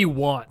like, "What do you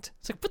want?"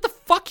 It's like, "What the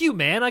fuck, you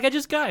man? Like I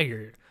just got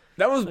here."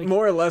 That was like,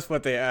 more or less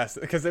what they asked,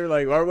 because they were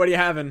like, well, "What are you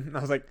having?" And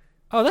I was like,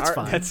 "Oh, that's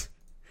fine."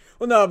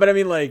 Well, no, but I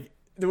mean, like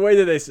the way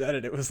that they said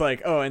it, it was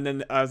like, "Oh," and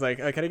then I was like,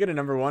 "Can I get a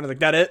number one?" I was like,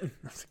 "That it?"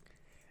 I was like,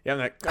 yeah, I'm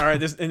like, all right,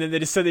 this, and then they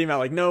just said the email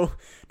like, no,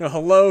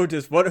 hello,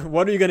 just what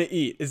are you gonna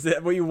eat? Is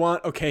that what you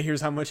want? Okay, here's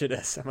how much it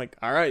is. I'm like,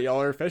 all right,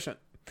 y'all are efficient.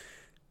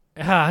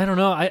 I don't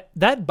know.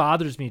 That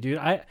bothers me, dude.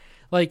 I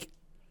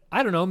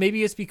don't know.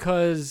 Maybe it's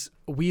because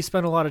we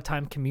spend a lot of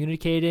time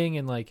communicating,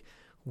 and like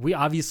we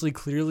obviously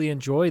clearly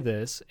enjoy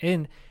this.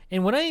 And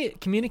when I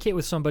communicate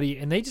with somebody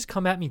and they just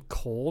come at me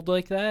cold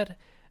like that,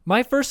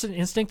 my first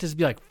instinct is to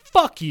be like,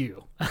 fuck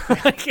you.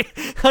 like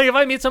if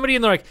I meet somebody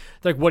and they're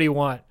like, what do you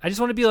want? I just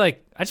want to be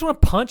like, I just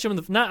want to punch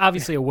them. Not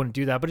obviously I wouldn't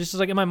do that, but it's just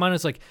like in my mind,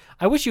 it's like,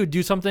 I wish you would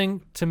do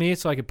something to me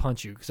so I could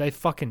punch you, because I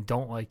fucking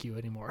don't like you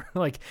anymore.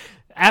 Like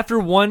after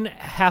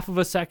 1/2 of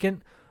a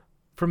second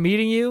from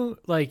meeting you,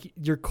 like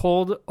your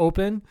cold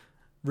open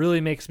really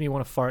makes me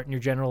want to fart in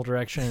your general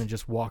direction and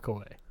just walk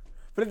away.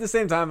 But at the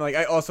same time, like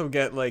I also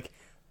get like,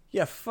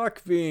 yeah,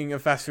 fuck being a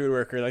fast food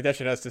worker. Like that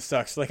shit has to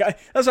suck. So, like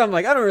that's why I'm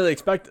like, I don't really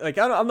expect. Like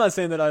I'm not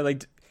saying that I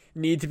like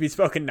need to be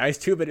spoken nice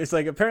to, but it's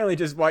like apparently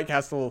just White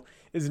Castle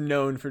is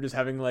known for just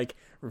having like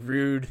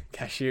rude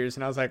cashiers,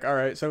 and I was like, all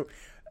right, so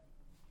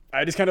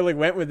I just kind of like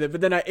went with it.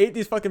 But then I ate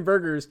these fucking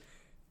burgers.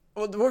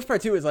 Well, the worst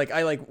part too is like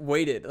I like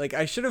waited. Like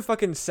I should have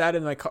fucking sat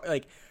in my car.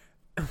 Like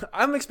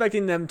I'm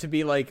expecting them to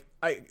be like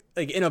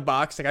in a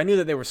box. Like I knew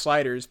that they were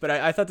sliders, but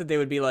I thought that they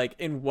would be like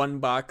in one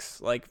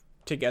box, like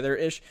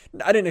together-ish.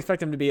 I didn't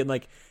expect them to be in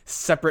like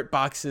separate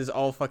boxes,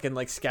 all fucking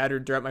like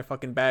scattered throughout my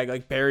fucking bag,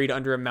 like buried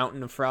under a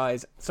mountain of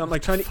fries. So I'm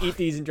like trying to eat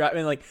these and drop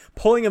and like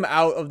pulling them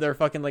out of their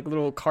fucking like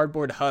little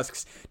cardboard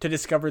husks to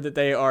discover that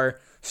they are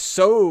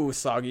so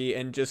soggy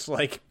and just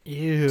like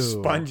ew,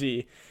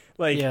 spongy.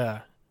 Like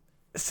yeah.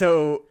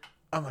 So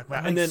I'm like,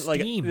 wow. And then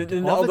like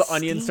then all the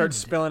onions start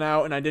steamed. spilling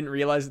out, and I didn't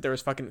realize that there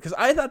was fucking, because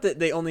I thought that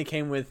they only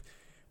came with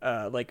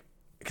like,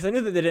 because I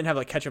knew that they didn't have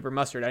like ketchup or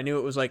mustard. I knew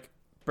it was like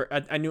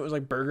it was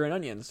like burger and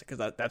onions, because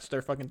that's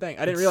their fucking thing.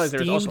 I didn't realize there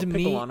was also a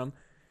pickle on them.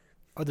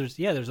 Oh, there's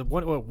a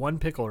one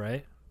pickle,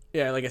 right?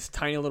 Yeah, like a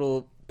tiny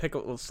little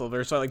pickle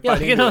sliver. So I like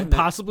like an into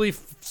possibly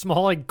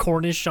small like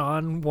Cornish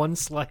on one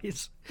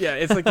slice. Yeah,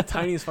 it's like the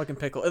tiniest fucking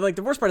pickle. And like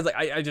the worst part is like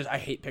I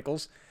hate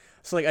pickles.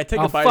 So like I take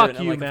a bite fuck of it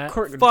and you, I'm like, Matt. of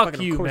course, Fuck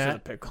you, of course Matt. it's a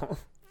pickle.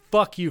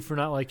 Fuck you for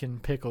not liking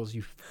pickles,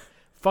 you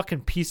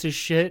fucking piece of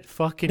shit.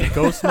 Fucking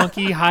ghost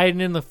monkey hiding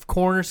in the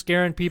corner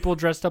scaring people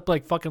dressed up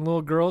like fucking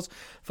little girls.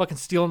 Fucking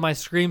stealing my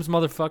screams,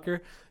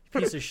 motherfucker.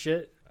 Piece of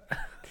shit.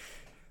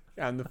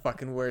 I'm the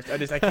fucking worst.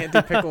 I can't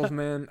do pickles,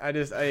 man. I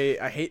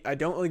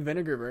don't like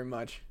vinegar very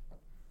much.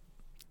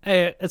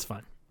 Hey, it's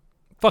fine.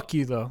 Fuck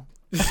you though.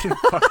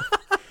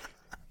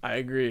 I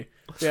agree.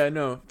 Yeah,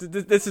 no.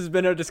 This has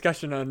been a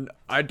discussion on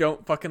I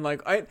don't fucking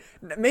like.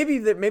 Maybe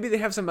they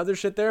have some other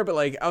shit there, but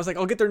like I was like,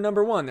 I'll get their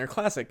number one. They're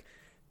classic.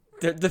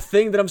 They're the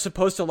thing that I'm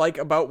supposed to like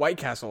about White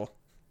Castle.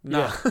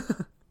 Nah. Yeah.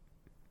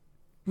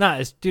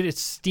 Nah,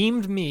 it's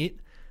steamed meat.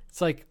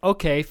 It's like,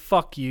 okay,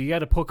 fuck you. You got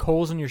to poke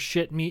holes in your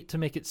shit meat to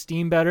make it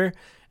steam better.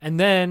 And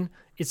then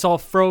it's all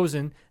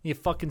frozen. And you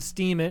fucking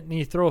steam it. And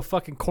you throw a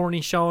fucking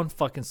cornichon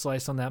fucking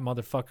slice on that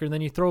motherfucker. And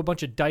then you throw a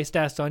bunch of diced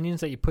ass onions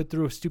that you put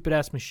through a stupid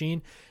ass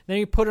machine. And then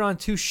you put it on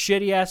 2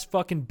 shitty ass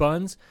fucking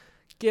buns.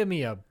 Give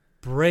me a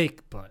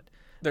break, bud.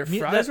 Their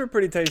fries were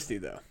pretty tasty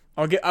though.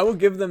 I will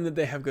give them that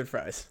they have good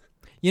fries.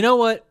 You know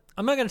what?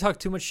 I'm not going to talk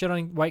too much shit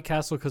on White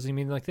Castle because I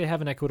mean, like, they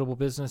have an equitable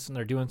business and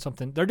they're doing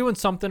something. They're doing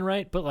something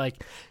right, but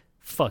like,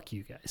 fuck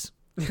you guys.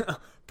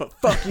 But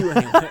fuck you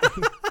anyway.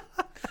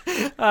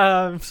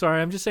 I'm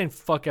sorry. I'm just saying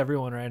fuck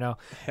everyone right now.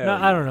 No,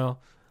 Yeah. I don't know.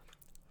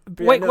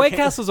 Yeah, White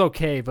Castle's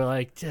okay, but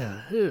like,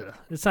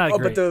 it's not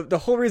great. But the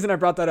whole reason I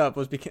brought that up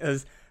was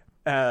because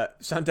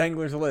Sean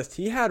Dangler's list.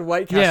 He had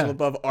White Castle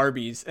above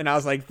Arby's, and I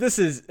was like, this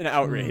is an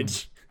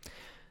outrage.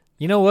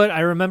 You know what?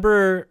 I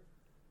remember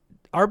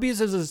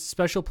Arby's is a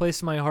special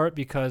place in my heart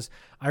because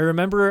I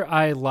remember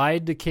I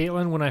lied to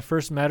Caitlin when I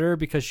first met her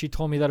because she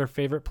told me that her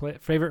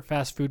favorite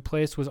fast food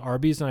place was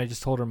Arby's, and I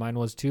just told her mine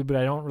was too. But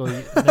I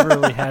never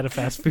really had a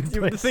fast food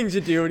place. The things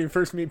you do when you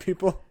first meet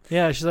people.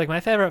 Yeah, she's like, my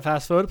favorite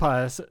fast food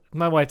place.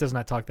 My wife does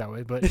not talk that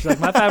way, but she's like,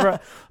 my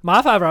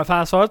favorite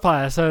fast food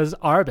place is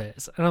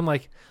Arby's, and I'm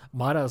like,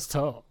 mine is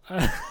too.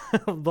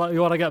 You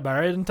want to get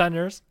married in 10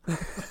 years?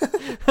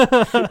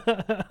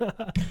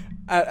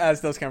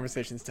 As those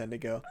conversations tend to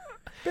go.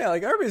 But yeah,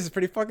 like Arby's is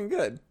pretty fucking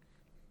good.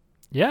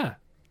 Yeah,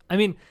 I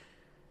mean,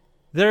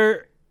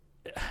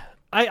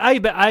 I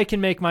bet I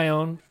can make my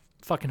own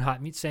fucking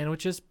hot meat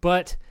sandwiches,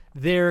 but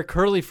their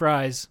curly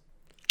fries,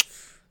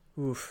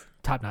 oof,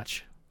 top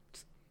notch.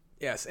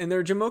 Yes, and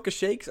their Jamocha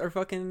shakes are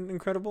fucking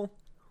incredible.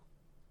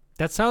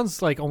 That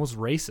sounds like almost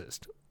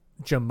racist.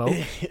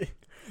 Jamocha,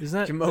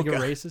 isn't that like a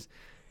racist?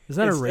 Is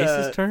that a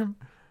racist term?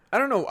 I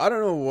don't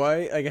know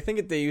why. Like I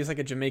think they use like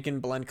a Jamaican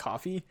blend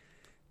coffee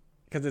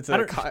because it's I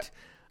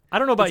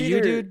don't know about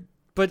you, dude,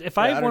 but if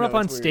I went up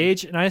on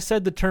stage and I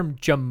said the term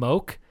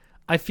jamoke,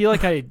 I feel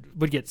like I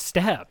would get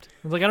stabbed.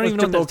 Like I don't even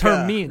know what that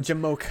term means.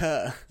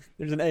 Jamocha.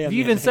 There's an A. If you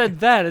even said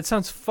that, it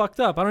sounds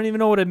fucked up. I don't even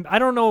know I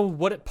don't know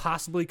what it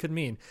possibly could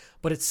mean,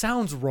 but it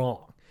sounds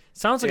wrong. It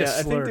sounds like a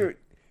slur. I think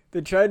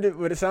they tried to.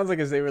 What it sounds like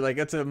is they were like,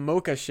 it's a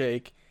mocha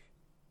shake,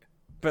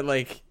 but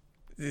like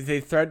they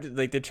tried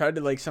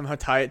to like somehow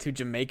tie it to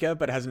Jamaica,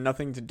 but it has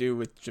nothing to do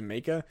with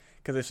Jamaica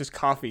because it's just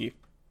coffee.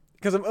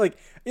 Because I'm like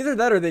either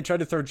that or they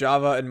tried to throw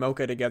Java and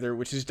mocha together,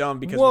 which is dumb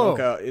because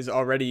mocha is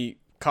already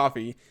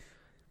coffee.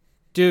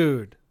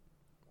 Dude,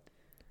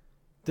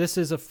 this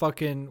is a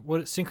fucking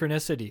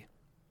synchronicity.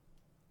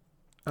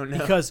 Oh no!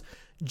 Because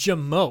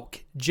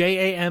jamoke,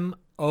 Jamoke,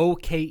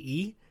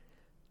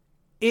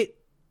 it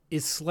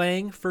is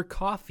slang for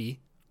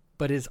coffee,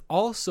 but is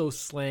also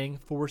slang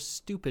for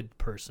stupid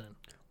person.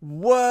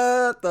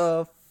 What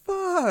the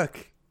fuck?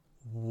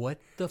 What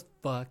the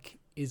fuck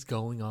is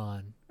going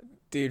on?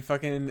 Dude,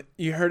 fucking,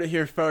 you heard it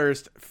here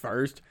first.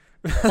 First.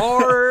 You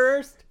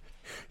heard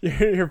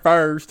it here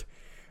first.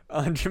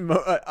 On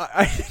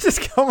I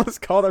just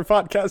almost called our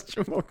podcast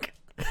Jamoke.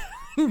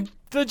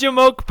 The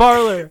Jamoke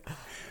Parlor.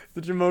 The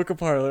Jamocha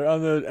Parlor.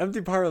 On the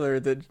empty parlor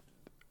that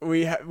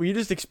we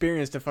just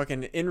experienced a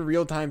fucking in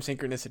real time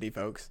synchronicity,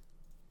 folks.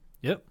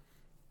 Yep.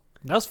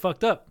 That was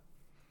fucked up.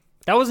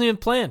 That wasn't even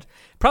planned.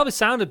 Probably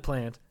sounded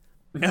planned.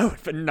 No,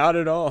 but not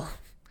at all.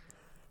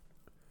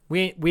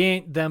 We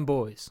ain't them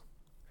boys.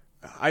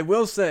 I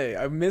will say,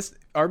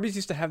 Arby's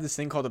used to have this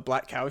thing called a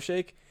black cow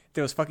shake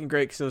that was fucking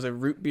great because it was a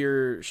root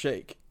beer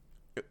shake.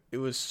 It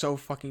was so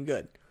fucking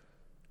good.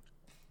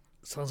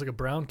 Sounds like a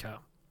brown cow.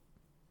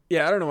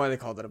 Yeah, I don't know why they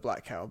called it a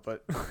black cow,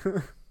 but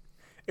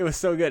it was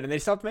so good, and they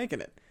stopped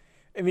making it.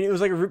 I mean, it was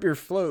like a root beer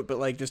float, but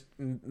like just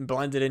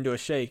blended into a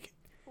shake.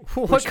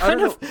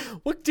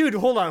 What dude,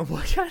 hold on.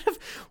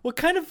 What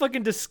kind of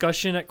fucking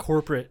discussion at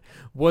corporate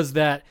was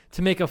that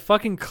to make a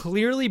fucking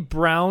clearly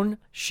brown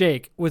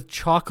shake with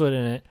chocolate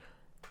in it?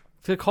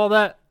 To call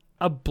that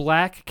a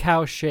black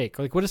cow shake?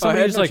 Like, what if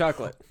somebody was like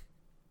chocolate?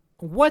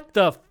 What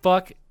the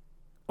fuck?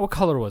 What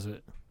color was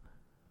it?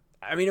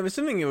 I mean, I'm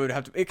assuming it would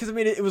have to, because I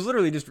mean, it was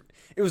literally just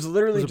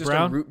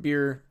a root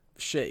beer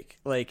shake.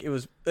 Like it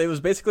was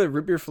basically a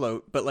root beer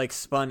float, but like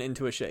spun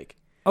into a shake.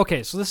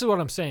 Okay, so this is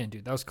what I'm saying,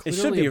 dude. That was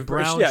clearly a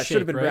brown shake, yeah, it should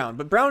have been right? brown.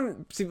 But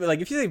brown, see,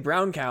 like if you say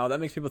brown cow, that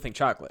makes people think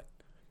chocolate.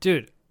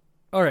 Dude,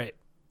 all right.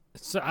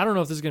 So I don't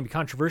know if this is going to be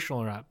controversial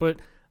or not, but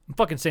I'm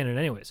fucking saying it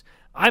anyways.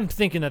 I'm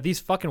thinking that these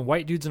fucking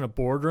white dudes in a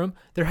boardroom,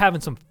 they're having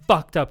some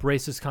fucked up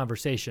racist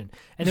conversation.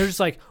 And they're just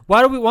like,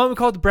 why don't we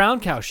call it the brown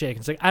cow shake?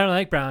 And it's like, I don't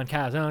like brown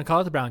cows. I don't want to call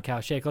it the brown cow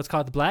shake. Let's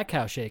call it the black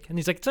cow shake. And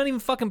he's like, it's not even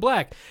fucking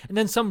black. And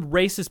then some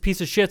racist piece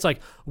of shit's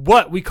like,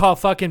 what? We call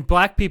fucking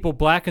black people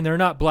black and they're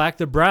not black,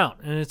 they're brown.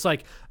 And it's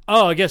like,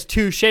 oh, I guess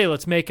touche.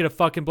 Let's make it a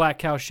fucking black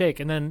cow shake.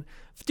 And then,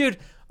 dude,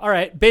 all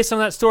right, based on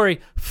that story,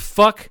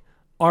 fuck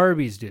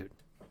Arby's, dude.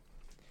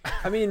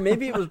 I mean,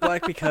 maybe it was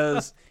black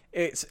because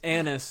it's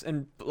anise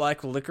and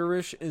black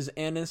licorice is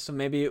anise, so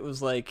maybe it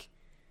was like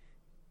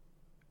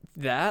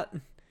that,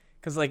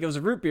 because like it was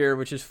a root beer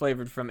which is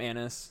flavored from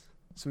anise,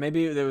 so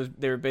maybe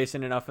they were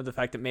basing it off of the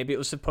fact that maybe it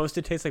was supposed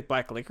to taste like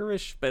black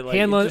licorice, but like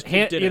we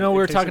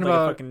were talking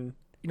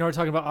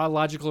about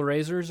logical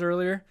razors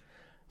earlier.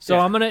 So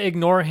yeah. I'm going to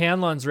ignore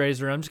Hanlon's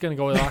razor. I'm just going to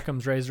go with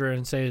Occam's razor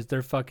and say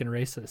they're fucking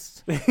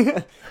racist.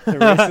 They're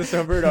racist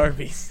over at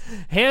Arby's.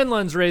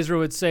 Hanlon's razor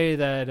would say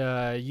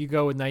that you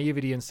go with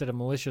naivety instead of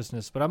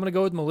maliciousness. But I'm going to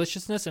go with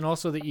maliciousness and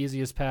also the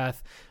easiest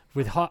path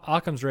with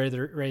Occam's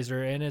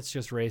razor, and it's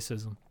just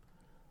racism.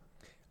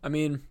 I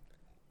mean,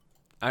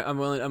 I'm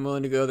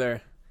willing to go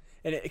there.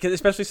 And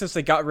especially since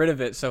they got rid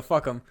of it, so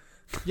fuck them.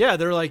 Yeah,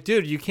 they're like,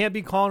 dude, you can't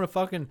be calling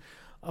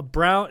a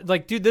brown,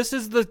 like, dude, this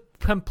is the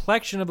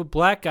complexion of a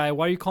black guy.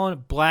 Why are you calling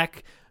it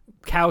black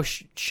cow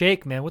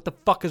shake, man? What the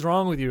fuck is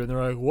wrong with you? And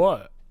they're like,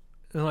 what?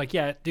 And they're like,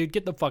 yeah, dude,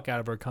 get the fuck out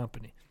of our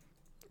company.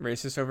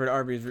 Racist over at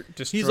Arby's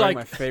destroying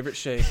my favorite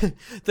shake.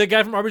 The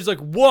guy from Arby's is like,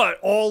 what?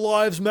 All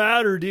lives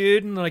matter,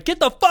 dude. And they're like, get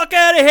the fuck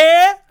out of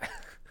here.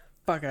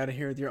 Fuck out of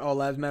here with your all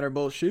lives matter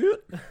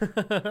bullshit.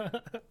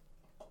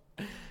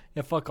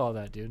 Yeah, fuck all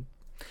that, dude.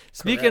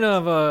 Speaking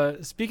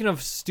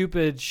of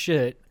stupid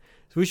shit,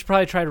 so we should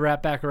probably try to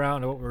wrap back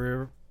around to what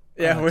we're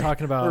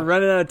talking about. We're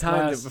running out of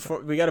time.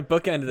 Before we got to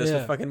bookend this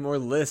with fucking more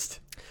Liszt.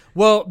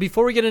 Well,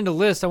 before we get into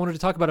Liszt, I wanted to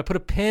talk about.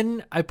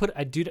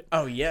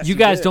 Oh yes. You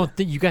guys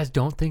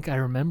don't think I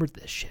remembered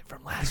this shit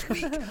from last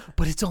week,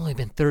 but it's only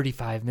been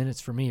 35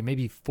 minutes for me,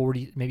 maybe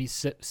 40, maybe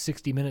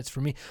 60 minutes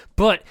for me.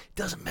 But it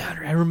doesn't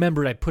matter. I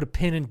remembered. I put a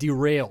pin in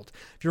derailed.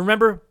 If you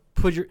remember,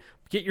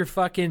 get your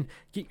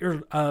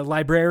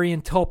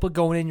librarian tulpa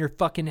going in your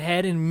fucking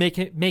head and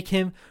make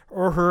him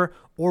or her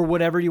or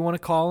whatever you want to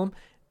call him.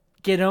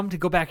 Get him to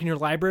go back in your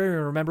library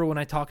and remember when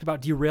I talked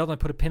about derailed and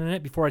I put a pin in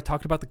it before I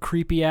talked about the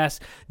creepy ass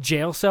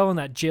jail cell in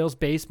that jail's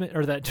basement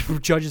or that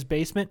judge's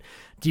basement.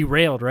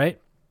 Derailed, right?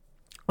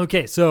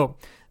 Okay, so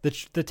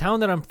the town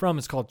that I'm from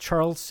is called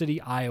Charles City,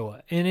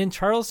 Iowa. And in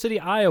Charles City,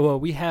 Iowa,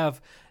 we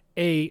have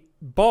a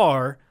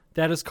bar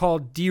that is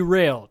called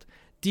Derailed.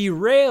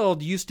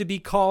 Derailed used to be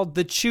called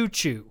the Choo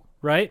Choo,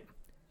 right?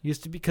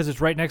 Used to be because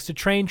it's right next to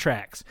train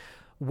tracks.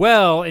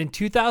 Well, in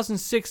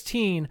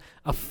 2016,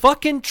 a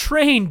fucking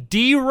train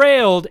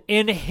derailed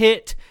and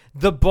hit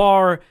the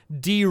bar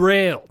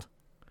Derailed.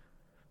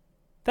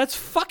 That's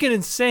fucking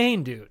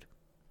insane, dude.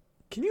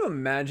 Can you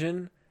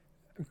imagine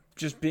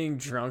just being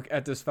drunk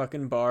at this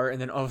fucking bar and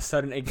then all of a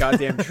sudden a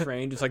goddamn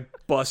train just like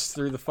busts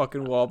through the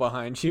fucking wall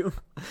behind you?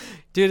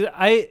 Dude,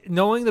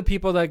 knowing the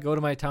people that go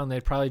to my town,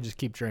 they'd probably just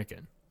keep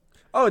drinking.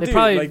 Oh, they dude,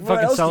 probably like, fucking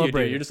what else celebrate. Do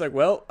you do? You're just like,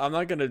 well, I'm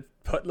not gonna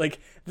put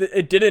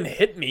it didn't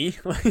hit me.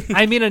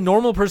 I mean, a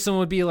normal person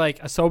would be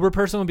like, a sober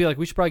person would be like,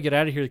 we should probably get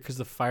out of here because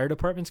the fire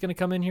department's gonna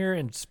come in here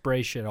and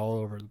spray shit all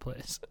over the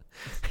place.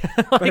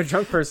 But a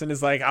drunk person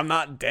is like, I'm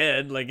not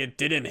dead. Like, it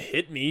didn't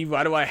hit me.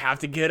 Why do I have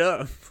to get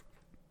up?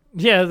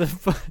 Yeah, the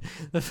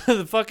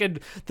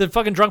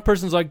fucking drunk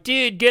person's like,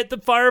 dude, get the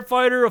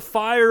firefighter a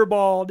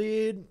fireball,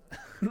 dude.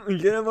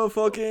 Get him a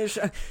fucking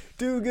shot.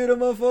 Dude, get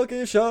him a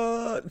fucking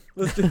shot.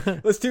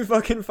 Let's do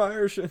fucking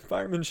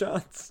fireman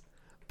shots.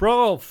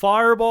 Bro,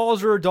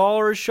 fireballs are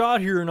 $1 a shot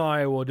here in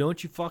Iowa.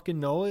 Don't you fucking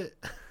know it?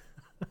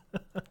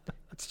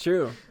 It's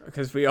true.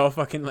 Because we all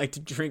fucking like to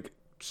drink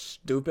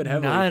stupid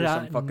heavily for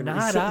some fucking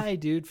reason. Not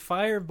dude.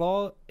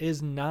 Fireball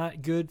is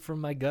not good for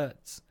my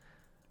guts.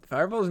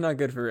 Fireball is not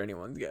good for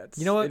anyone's guts.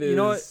 You know what?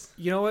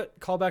 You know what?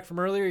 Call back from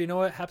earlier. You know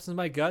what happens to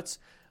my guts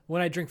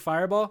when I drink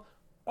Fireball?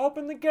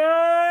 Open the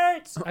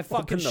gates! I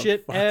fucking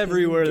shit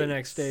everywhere the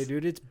next day,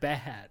 dude. It's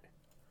bad.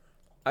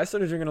 I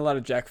started drinking a lot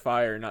of Jack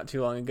Fire not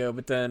too long ago,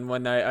 but then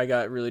one night I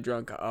got really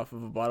drunk off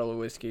of a bottle of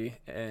whiskey,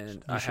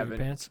 and I haven't.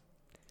 Your pants?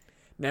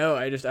 No,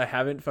 I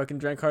haven't fucking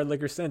drank hard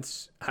liquor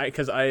since.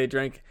 Because I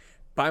drank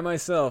by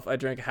myself. I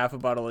drank half a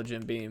bottle of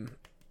Jim Beam,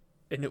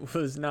 and it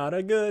was not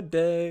a good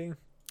day.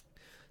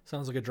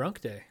 Sounds like a drunk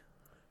day.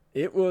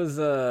 It was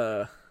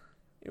a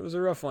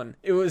rough one.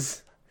 It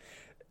was.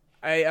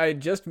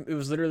 It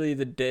was literally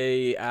the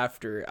day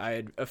after I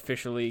had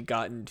officially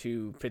gotten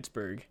to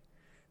Pittsburgh.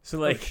 So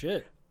like, oh,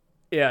 shit.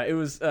 Yeah, it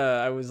was,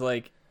 I was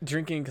like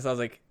drinking cause I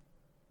was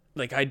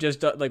like I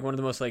just done like one of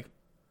the most like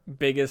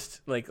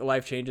biggest like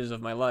life changes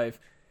of my life.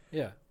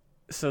 Yeah.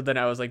 So then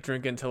I was like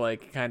drinking to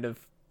like kind of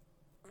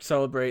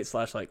celebrate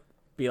 / like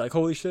be like,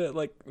 holy shit,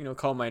 like, you know,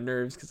 calm my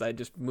nerves. Cause I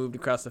just moved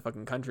across the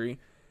fucking country.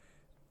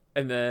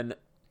 And then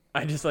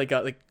I just like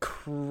got like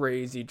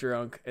crazy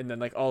drunk, and then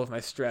like all of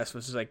my stress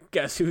was just like,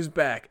 guess who's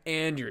back?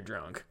 And you're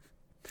drunk.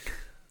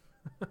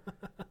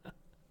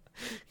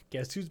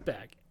 guess who's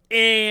back?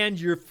 And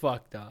you're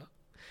fucked up.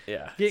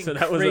 Yeah. Getting so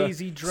that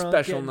crazy was a drunk.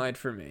 special night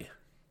for me.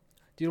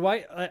 Dude,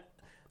 why?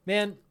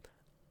 Man,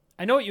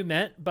 I know what you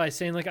meant by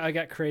saying, like, I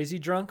got crazy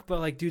drunk. But,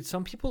 like, dude,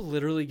 some people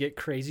literally get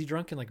crazy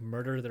drunk and, like,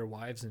 murder their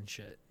wives and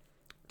shit.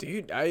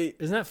 Dude,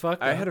 Isn't that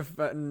fucked up? I had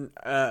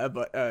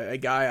a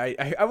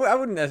guy. I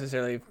wouldn't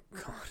necessarily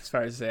go as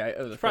far as say I was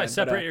a Probably friend,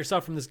 separate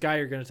yourself from this guy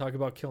you're going to talk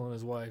about killing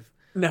his wife.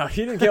 No,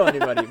 he didn't kill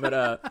anybody.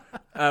 But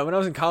when I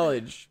was in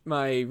college,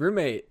 my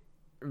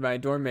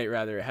dorm mate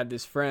rather, had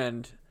this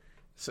friend,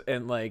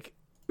 and like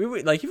he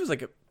was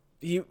like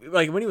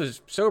when he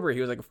was sober, he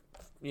was like,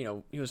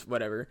 he was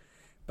whatever.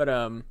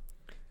 But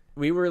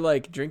we were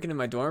like drinking in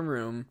my dorm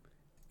room,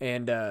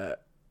 and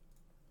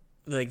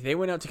like they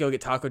went out to go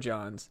get Taco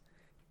John's.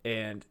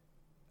 And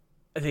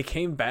they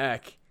came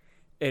back,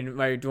 and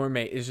my dorm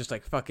mate is just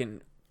like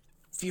fucking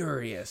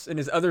furious, and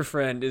his other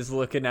friend is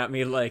looking at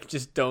me like,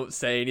 just don't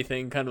say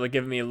anything, kind of like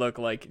giving me a look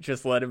like,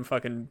 just let him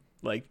fucking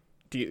like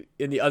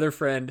and the other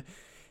friend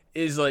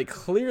is like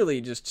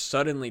clearly just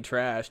suddenly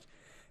trashed,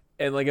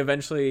 and like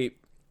eventually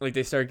like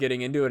they start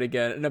getting into it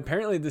again, and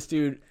apparently this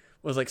dude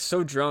was like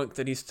so drunk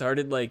that he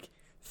started like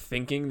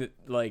thinking that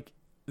like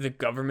the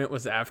government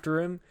was after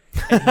him,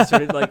 and he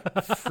started like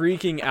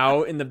freaking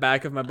out in the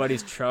back of my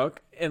buddy's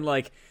truck, and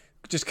like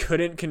just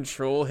couldn't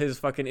control his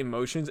fucking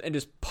emotions, and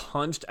just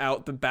punched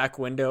out the back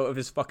window of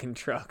his fucking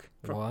truck.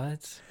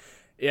 What?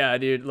 Yeah,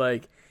 dude,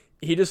 like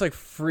he just like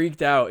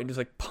freaked out and just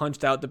like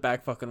punched out the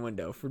back fucking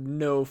window for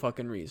no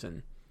fucking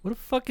reason. What a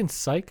fucking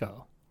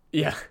psycho.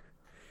 Yeah.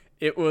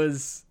 It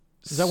was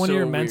Is that one of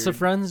your Mensa weird.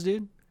 friends,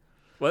 dude?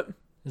 What?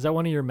 Is that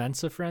one of your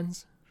Mensa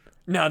friends?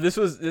 No, this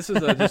was just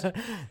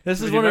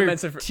This is one of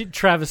your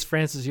Travis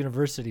Francis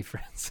University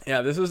friends.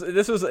 Yeah, this was my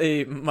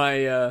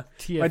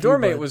TFU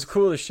dorm mate buds. was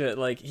cool as shit.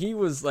 Like he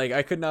was like,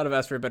 I could not have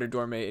asked for a better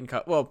dorm mate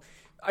well,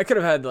 I could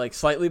have had like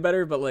slightly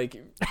better, but like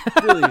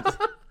really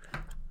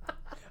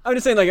I'm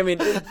just saying, like, I mean,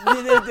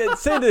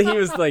 saying that he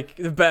was like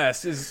the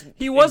best is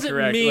He wasn't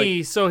incorrect. me,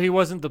 Like, so he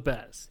wasn't the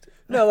best.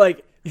 no,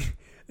 like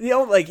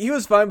like he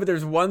was fine, but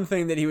there's one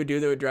thing that he would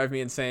do that would drive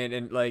me insane,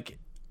 and like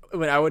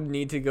when I would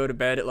need to go to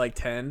bed at like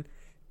 10.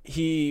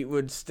 He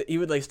would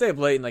like stay up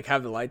late and like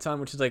have the lights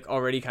on, which is like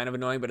already kind of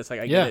annoying, but it's like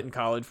I get it in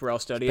college we're all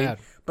studying. bad.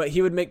 But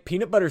he would make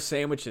peanut butter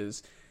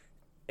sandwiches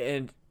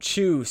and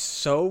chew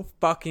so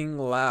fucking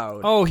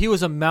loud. Oh, he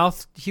was a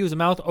mouth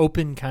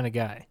open kind of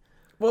guy.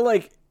 Well,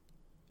 like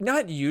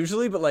not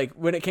usually, but like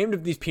when it came to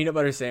these peanut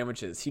butter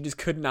sandwiches, he just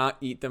could not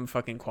eat them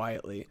fucking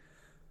quietly.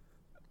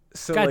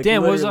 So God like,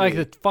 damn, what was it, like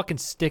literally- the fucking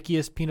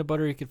stickiest peanut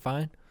butter you could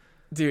find?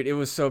 Dude, it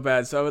was so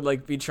bad. So I would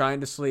like be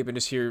trying to sleep and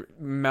just hear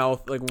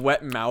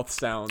wet mouth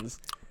sounds.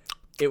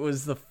 It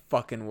was the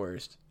fucking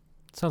worst.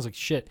 Sounds like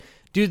shit.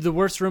 Dude, the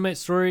worst roommate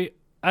story,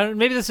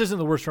 maybe this isn't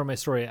the worst roommate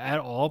story at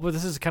all, but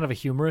this is kind of a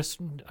humorous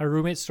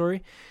roommate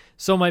story.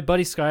 So my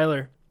buddy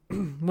Skyler,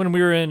 when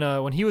we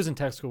were when he was in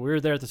tech school, we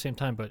were there at the same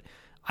time, but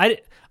I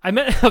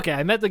met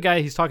the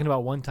guy he's talking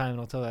about one time, and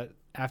I'll tell that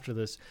after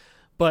this.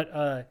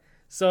 But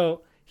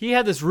so he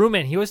had this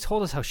roommate, and he always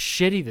told us how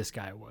shitty this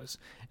guy was.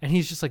 And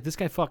he's just like, this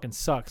guy fucking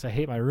sucks. I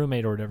hate my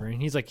roommate or whatever.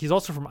 And he's like, he's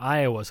also from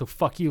Iowa, so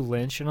fuck you,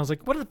 Lynch. And I was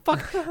like, what the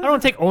fuck? I don't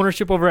want to take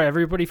ownership over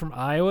everybody from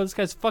Iowa. This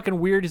guy's fucking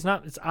weird. It's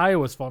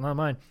Iowa's fault, not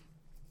mine.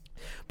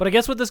 But I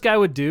guess what this guy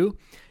would do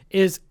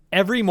is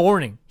every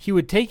morning he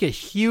would take a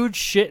huge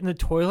shit in the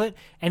toilet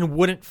and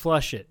wouldn't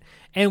flush it.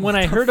 And when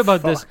I heard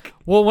about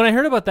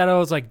that, I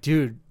was like,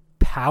 dude,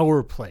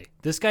 power play.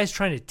 This guy's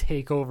trying to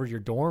take over your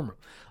dorm room.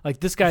 Like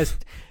this guy's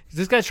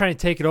trying to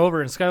take it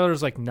over. And Skylar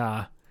was like,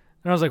 nah.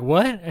 And I was like,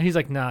 what? And he's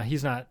like, nah,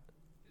 he's not.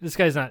 This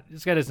guy is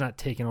not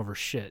taking over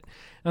shit.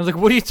 And I was like,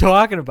 what are you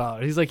talking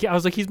about? He's like, yeah. I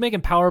was like, he's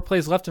making power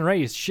plays left and right.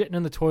 He's shitting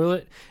in the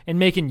toilet and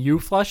making you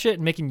flush it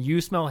and making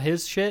you smell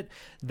his shit.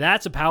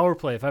 That's a power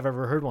play if I've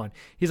ever heard one.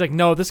 He's like,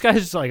 no, this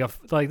guy's just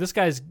like this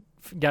guy's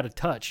got a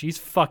touch. He's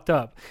fucked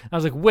up. I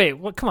was like, wait,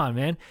 what? Come on,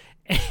 man.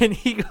 And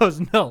he goes,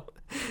 no.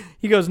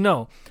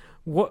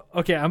 What?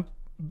 Okay, I'm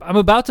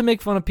about to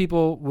make fun of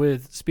people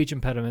with speech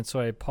impediments, so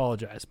I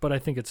apologize, but I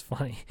think it's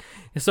funny.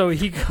 So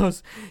he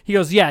goes,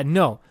 yeah,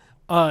 no.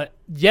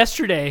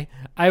 Yesterday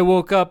I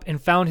woke up and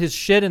found his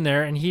shit in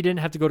there, and he didn't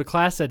have to go to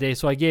class that day,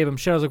 so I gave him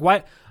shit. I was like,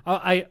 why?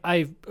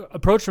 I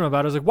approached him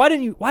about it. I was like,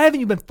 why haven't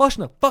you been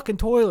flushing the fucking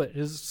toilet?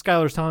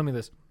 Skylar's telling me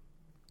this.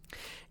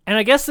 And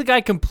I guess the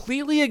guy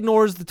completely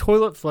ignores the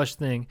toilet flush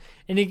thing,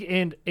 and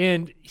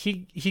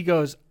he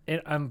goes,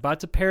 and I'm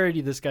about to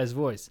parody this guy's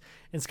voice.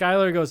 And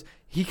Skylar goes,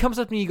 he comes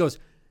up to me, he goes,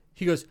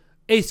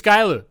 hey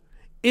Skylar,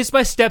 it's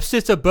my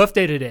stepsister's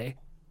birthday today.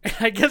 And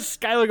I guess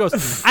Skylar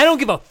goes, I don't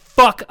give a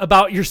fuck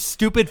about your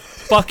stupid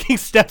fucking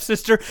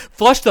stepsister.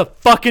 Flush the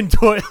fucking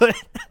toilet.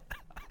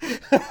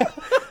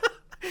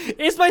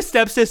 It's my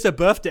stepsister's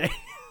birthday.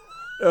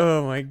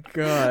 Oh my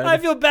god. I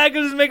feel bad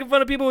because it's making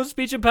fun of people with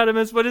speech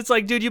impediments, but it's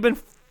like, dude, you've been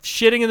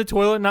shitting in the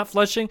toilet and not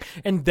flushing,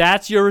 and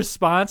that's your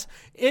response?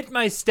 It's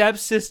my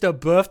stepsister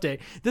birthday.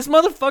 This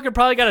motherfucker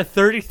probably got a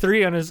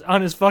 33 on his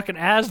fucking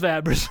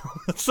ASVAB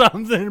or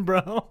something,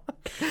 bro.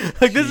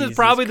 Like, this is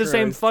probably the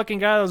same fucking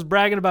guy that was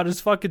bragging about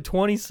his fucking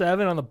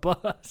 27 on the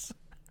bus.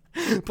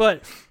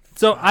 But,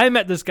 so I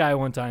met this guy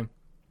one time.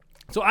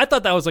 So I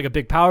thought that was like a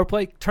big power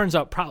play. Turns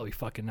out probably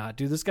fucking not,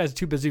 dude. This guy's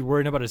too busy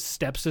worrying about his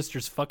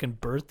stepsister's fucking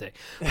birthday.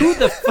 Who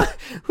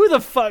the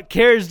fuck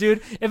cares,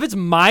 dude? If it's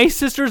my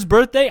sister's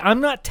birthday,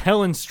 I'm not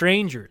telling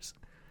strangers.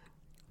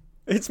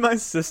 It's my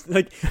sister.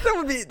 Like, that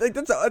would be like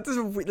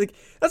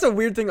that's a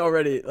weird thing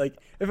already. Like,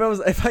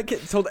 if I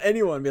get told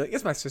anyone, be like,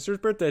 it's my sister's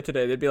birthday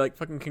today, they'd be like,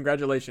 fucking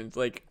congratulations.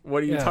 Like,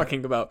 what are you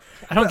talking about?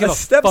 I don't give a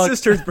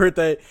stepsister's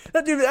birthday.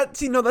 That dude.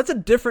 That's a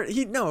different.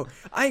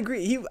 I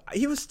agree.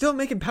 He was still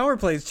making power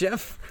plays,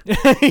 Jeff.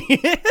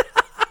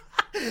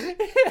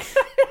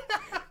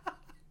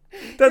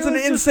 That's an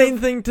insane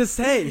thing to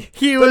say.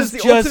 He was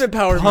the ultimate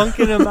power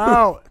punking him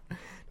out.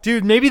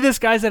 Dude, maybe this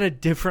guy's at a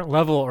different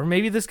level, or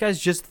maybe this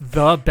guy's just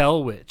the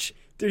Bell Witch.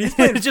 Dude, he's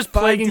playing just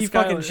plaguing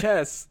fucking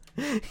chess.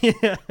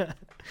 Yeah.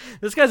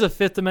 This guy's a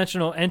fifth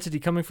dimensional entity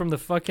coming from the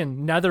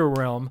fucking nether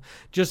realm,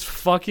 just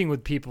fucking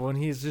with people, and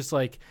he's just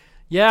like,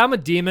 yeah, I'm a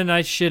demon,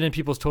 I shit in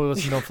people's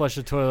toilets and don't flush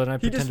the toilet, and I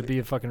pretend to be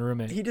a fucking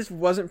roommate. He just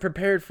wasn't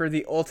prepared for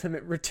the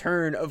ultimate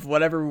return of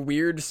whatever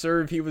weird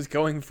serve he was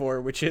going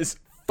for, which is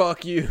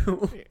fuck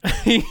you.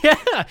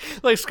 Yeah.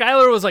 Like,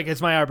 Skylar was like,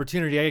 it's my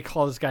opportunity. I could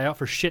call this guy out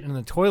for shitting in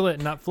the toilet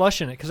and not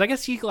flushing it. Because I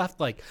guess he left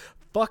like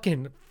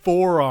fucking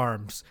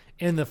forearms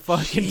in the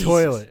fucking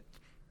toilet.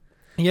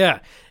 Yeah.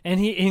 And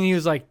he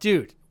was like,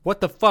 dude,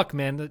 what the fuck,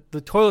 man?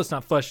 The toilet's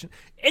not flushing.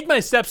 It's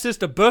my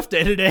stepsister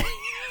birthday today.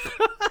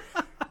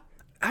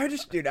 I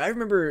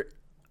remember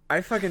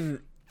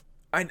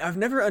I've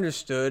never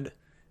understood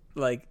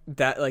like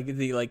that, like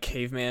the like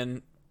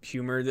caveman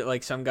humor that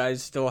like some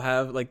guys still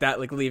have, like that,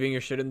 like leaving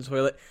your shit in the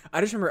toilet. I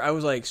just remember I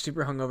was like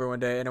super hungover one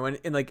day, and I went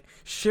in, like,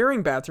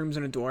 sharing bathrooms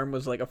in a dorm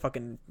was like a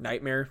fucking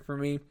nightmare for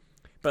me.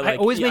 But like, I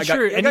always make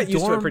sure I got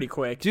used to it pretty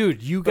quick.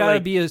 Dude, you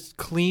gotta be a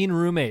clean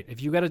roommate.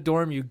 If you got a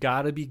dorm, you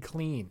gotta be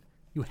clean.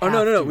 You have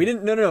no. We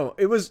didn't. No.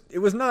 It was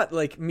not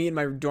like me and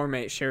my dorm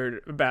mate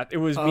shared a bath. It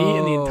was me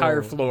and the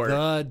entire floor.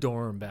 The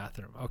dorm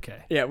bathroom.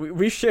 Okay. Yeah,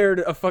 we shared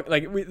a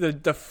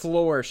the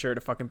floor shared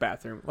a fucking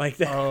bathroom like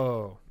that.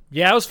 Oh.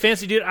 Yeah, I was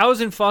fancy, dude. I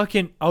was in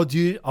fucking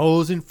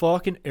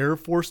Air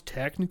Force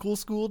Technical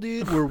School,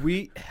 dude, where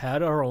we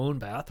had our own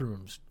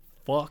bathrooms.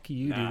 Fuck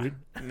you, dude.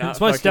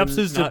 It's my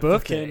stepsister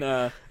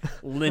birthday.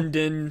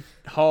 Linden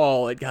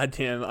Hall at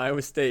goddamn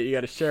Iowa State. You got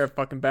to share a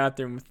fucking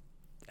bathroom with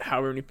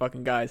however many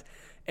fucking guys.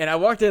 And I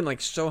walked in like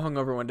so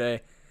hungover one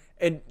day,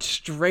 and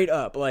straight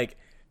up, like,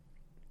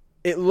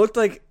 it looked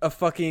like a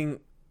fucking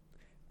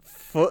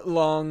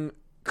foot-long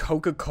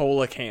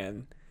Coca-Cola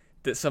can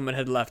that someone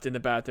had left in the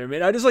bathroom.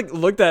 And I just like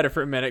looked at it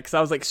for a minute because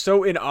I was like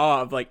so in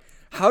awe of like,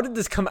 how did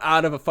this come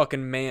out of a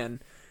fucking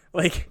man?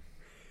 Like,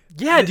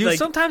 yeah, dude, like,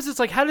 sometimes it's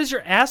like, how does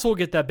your asshole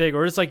get that big?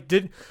 Or it's like,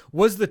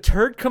 was the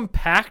turd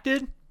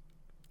compacted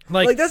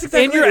like that's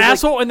exactly in your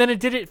asshole, like, and then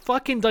did it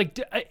fucking like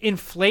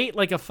inflate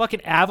like a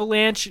fucking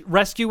avalanche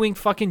rescuing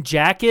fucking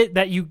jacket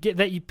that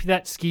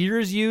that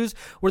skiers use,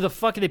 where the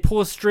fucking they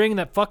pull a string and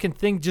that fucking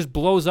thing just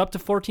blows up to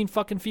 14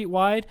 fucking feet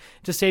wide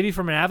to save you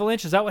from an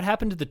avalanche? Is that what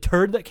happened to the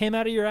turd that came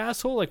out of your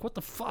asshole? Like, what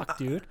the fuck,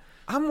 dude?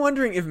 I'm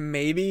wondering if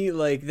maybe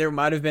like there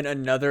might have been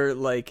another,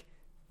 like,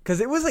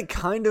 because it was like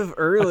kind of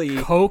early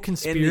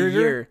co-conspirator in the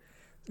year.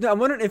 No, I'm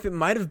wondering if it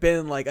might have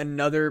been like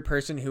another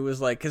person who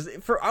was like, because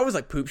I was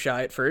like poop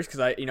shy at first, because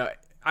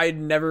I had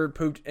never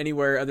pooped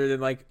anywhere other than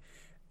like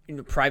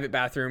private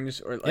bathrooms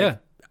or like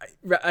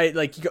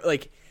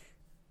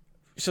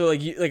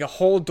a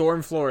whole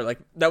dorm floor, like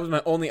that was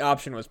my only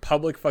option, was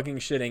public fucking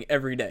shitting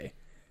every day.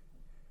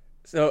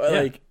 So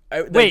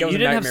wait, you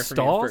didn't have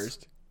stalls? At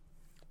first.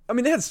 I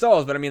mean, they had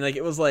stalls, but I mean, like,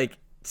 it was like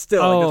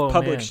still like it was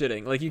public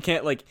shitting. Like you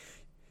can't.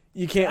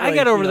 I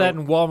got over that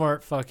in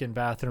Walmart fucking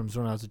bathrooms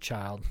when I was a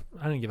child.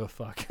 I didn't give a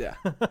fuck. Yeah,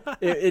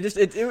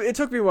 it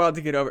took me a while to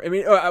get over. I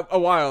mean, a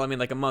while. I mean,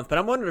 like a month. But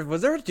I'm wondering,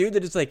 was there a dude that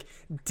just like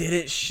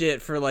didn't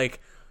shit for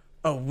like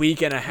a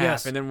week and a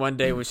half, and then one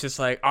day was just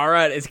like, all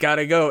right, it's got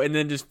to go, and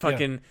then just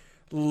fucking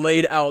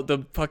laid out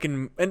the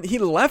fucking, and he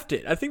left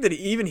it. I think that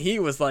even he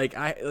was like,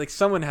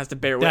 someone has to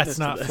bear witness. That's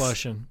not to this.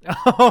 flushing.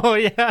 Oh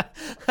yeah,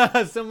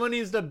 someone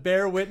needs to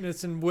bear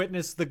witness and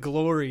witness the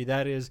glory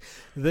that is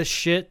the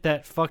shit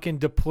that fucking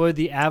deployed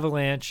the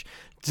avalanche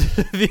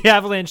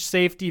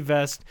safety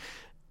vest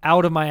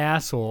out of my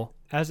asshole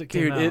as it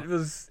came out. Dude, it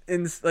was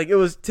it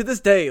was to this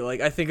day,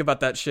 like, I think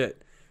about that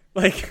shit,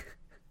 like,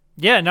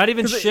 yeah, not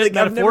even shit.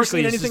 Like, I've never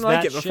seen anything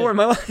like it before in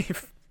my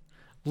life.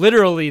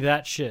 Literally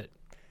that shit.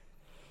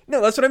 No,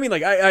 that's what I mean.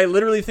 Like, I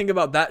literally think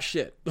about that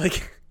shit.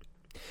 Like,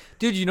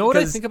 dude, you know what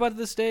I think about to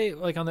this day?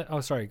 Like,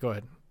 oh, sorry, go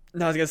ahead.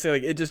 No, I was gonna say,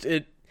 like,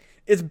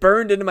 it's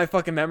burned into my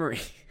fucking memory.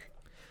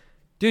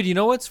 Dude, you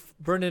know what's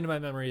burned into my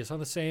memory? It's on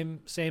the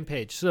same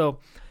page. So,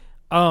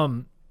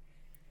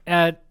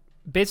 at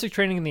basic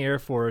training in the Air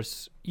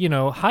Force,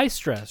 high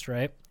stress,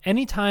 right?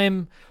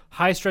 anytime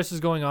high stress is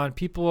going on,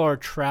 people are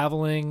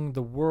traveling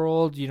the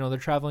world. They're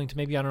traveling to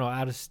maybe, I don't know,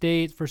 out of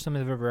state. First time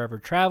they've ever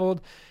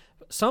traveled.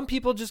 Some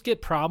people just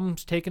get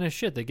problems taking a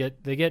shit. They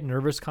get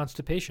nervous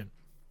constipation.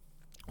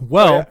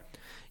 Well, Oh, yeah.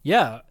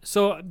 yeah.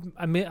 So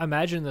I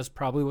imagine that's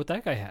probably what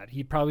that guy had.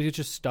 He probably was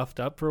just stuffed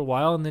up for a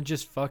while and then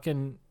just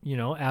fucking,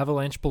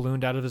 avalanche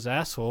ballooned out of his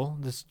asshole,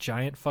 this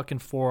giant fucking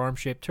forearm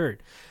shaped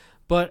turd.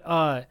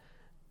 But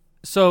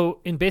so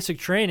in basic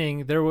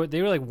training, they were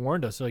like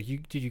warned us, like,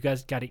 you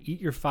guys got to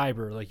eat your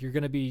fiber. Like, you're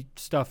gonna be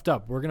stuffed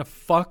up. We're gonna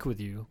fuck with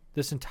you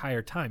this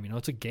entire time.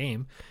 It's a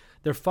game.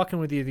 They're fucking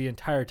with you the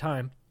entire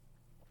time.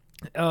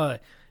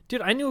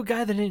 Dude, I knew a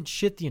guy that didn't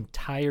shit the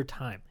entire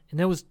time, and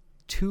that was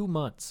 2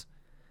 months.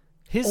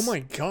 Oh my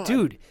God.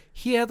 Dude,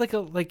 he had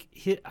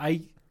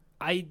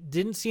I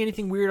didn't see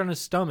anything weird on his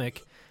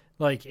stomach.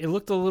 Like, it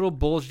looked a little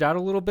bulged out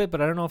a little bit,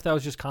 but I don't know if that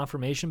was just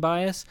confirmation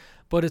bias.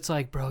 But it's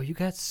like, bro, you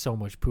got so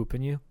much poop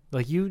in you.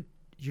 Like, you're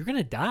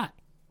gonna die.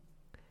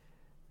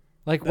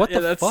 Like, what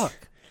the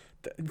fuck?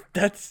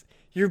 That's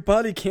your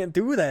body can't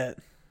do that.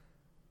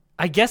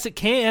 I guess it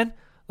can.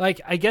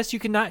 Like, I guess you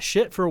can not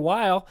shit for a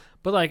while,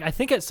 but like, I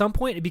think at some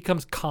point it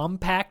becomes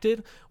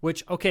compacted,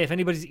 which, okay, if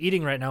anybody's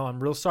eating right now,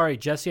 I'm real sorry.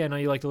 Jesse, I know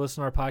you like to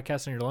listen to our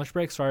podcast on your lunch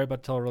break. Sorry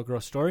about to tell a real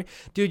gross story.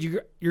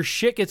 Dude, your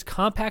shit gets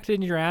compacted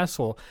in your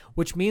asshole,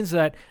 which means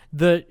that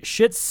the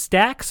shit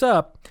stacks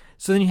up.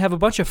 So then you have a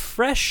bunch of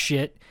fresh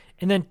shit,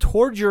 and then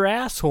towards your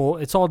asshole,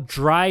 it's all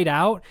dried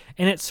out,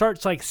 and it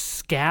starts like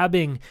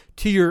scabbing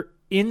to your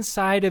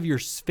inside of your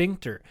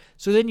sphincter.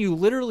 So then you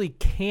literally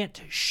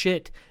can't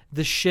shit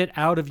the shit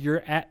out of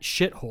your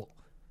shithole.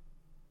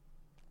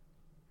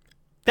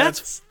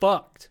 That's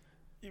fucked.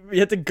 You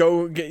have to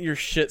go get your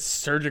shit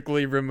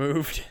surgically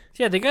removed.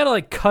 Yeah, they gotta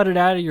like cut it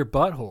out of your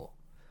butthole.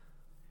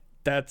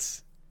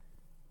 That's...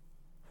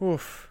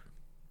 Oof.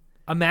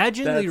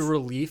 Imagine the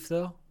relief,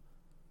 though.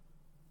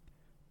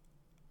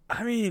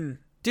 I mean...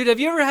 Dude, have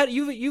you ever had...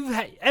 You've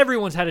had...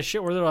 Everyone's had a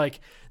shit where they're like...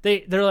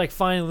 They're like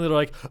finally they're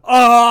like...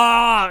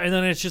 Ah! And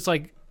then it's just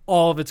like...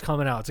 all of it's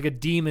coming out. It's like a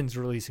demon's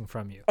releasing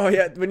from you. Oh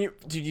yeah,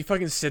 you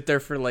fucking sit there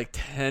for like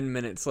 10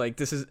 minutes. Like,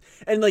 this is,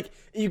 and like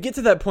you get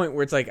to that point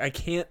where it's like, I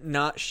can't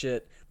not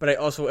shit, but I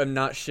also am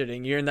not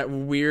shitting. You're in that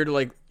weird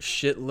like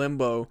shit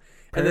limbo,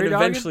 and then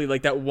eventually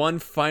like that one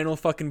final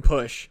fucking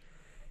push,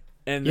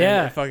 and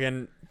then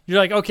fucking. You're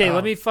like, okay,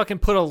 let me fucking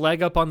put a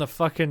leg up on the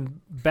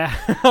fucking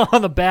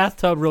on the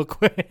bathtub real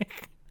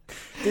quick.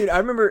 Dude, I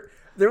remember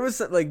there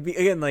was like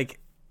again like.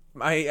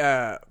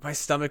 My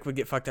stomach would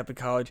get fucked up in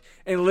college,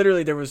 and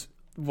literally there was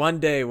one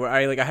day where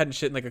I hadn't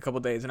shit in like a couple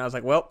days, and I was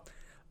like, well,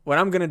 what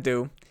I'm gonna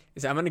do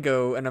is I'm gonna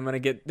go and I'm gonna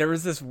get. There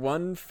was this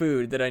one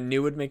food that I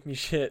knew would make me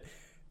shit.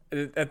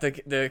 At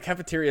the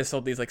cafeteria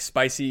sold these like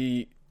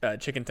spicy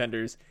chicken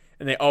tenders,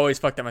 and they always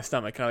fucked up my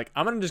stomach. And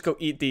I'm gonna just go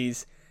eat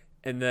these,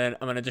 and then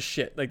I'm gonna just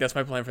shit. Like, that's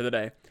my plan for the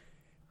day.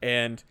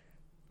 And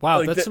wow,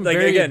 like, that's some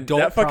very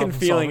adult that fucking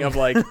feeling of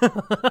like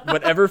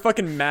whatever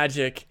fucking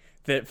magic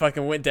that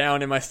fucking went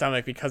down in my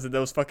stomach because of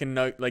those fucking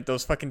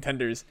those fucking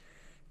tenders.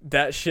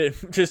 That shit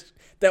just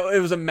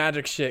it was a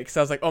magic shit, because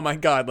I was like, oh my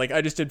God, like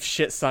I just did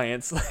shit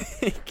science.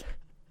 Like,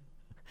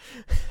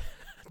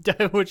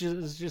 which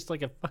is just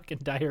like a fucking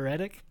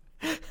diuretic.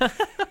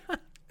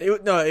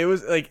 It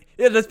was like,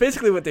 yeah, that's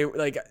basically what they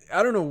like.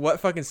 I don't know what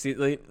fucking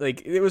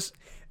like it was.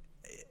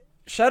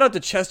 Shout out to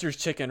Chester's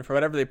Chicken for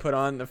whatever they put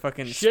on the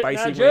fucking shit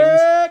spicy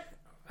magic!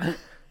 Wings.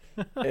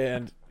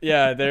 And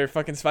yeah, their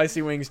fucking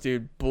spicy wings,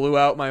 dude, blew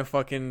out my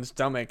fucking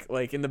stomach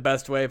like in the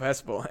best way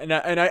possible. And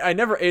I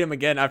never ate them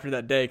again after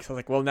that day, because I was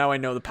like, well, now I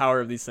know the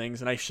power of these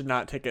things, and I should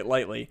not take it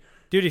lightly.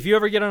 Dude, if you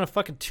ever get on a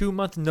fucking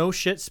 2-month no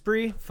shit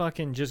spree,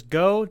 fucking just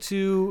go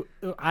to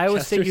Iowa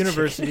State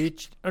University.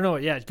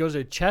 It goes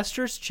to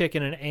Chester's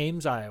Chicken in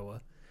Ames,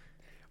 Iowa.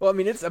 Well, I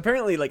mean, it's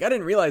apparently like I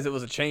didn't realize it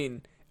was a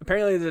chain.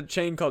 Apparently, there's a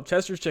chain called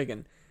Chester's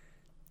Chicken.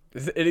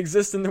 It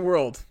exists in the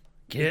world.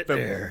 Get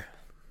there.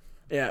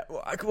 Yeah,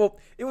 well,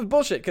 it was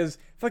bullshit, because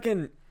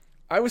fucking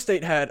Iowa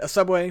State had a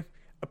Subway,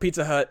 a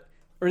Pizza Hut,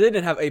 or they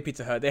didn't have a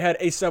Pizza Hut. They had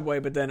a Subway,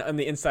 but then on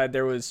the inside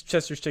there was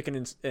Chester's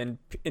Chicken and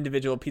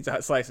individual Pizza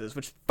Hut slices,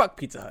 which fuck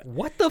Pizza Hut.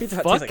 What the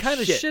fuck kind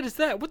of shit is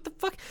that? What the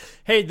fuck?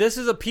 Hey, this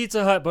is a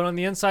Pizza Hut, but on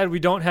the inside we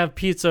don't have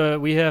pizza.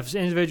 We have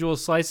individual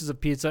slices of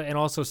pizza and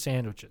also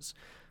sandwiches.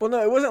 Well,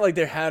 no, it wasn't like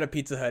they had a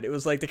Pizza Hut. It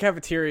was like the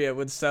cafeteria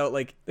would sell,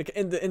 like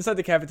inside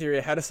the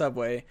cafeteria had a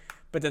Subway,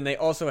 but then they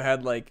also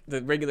had like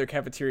the regular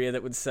cafeteria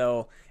that would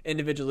sell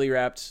individually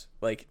wrapped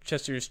like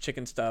Chester's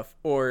Chicken stuff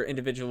or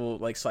individual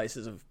like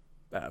slices of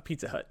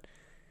Pizza Hut.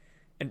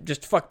 And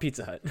just fuck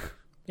Pizza Hut.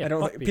 Yeah, I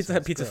don't like Pizza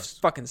Hut. Pizza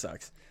fucking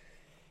sucks.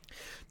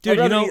 Dude,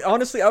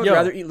 honestly, I would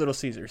rather eat Little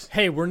Caesars.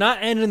 Hey, we're not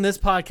ending this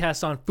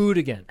podcast on food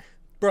again.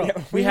 Bro,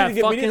 yeah, we have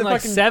fucking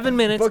like 7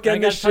 minutes. I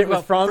got to talk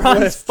about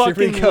Franz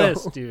fucking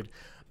Liszt, dude.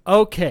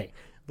 Okay,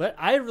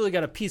 I really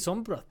got a piece, so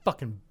I'm gonna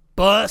fucking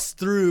bust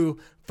through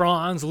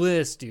Franz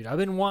Liszt, dude. I've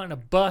been wanting to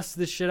bust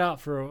this shit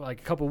out for like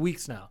a couple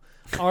weeks now.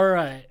 All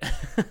right,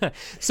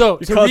 so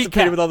you're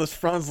constipated with all this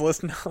Franz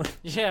Liszt knowledge.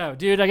 Yeah,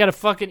 dude, I gotta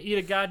fucking eat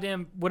a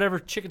goddamn whatever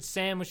chicken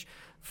sandwich,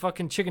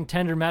 fucking chicken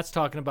tender Matt's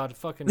talking about to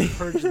fucking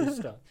purge this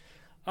stuff.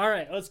 All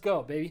right, let's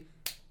go, baby.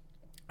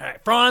 All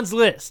right, Franz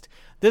Liszt.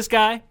 This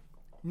guy,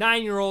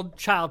 9-year-old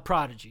child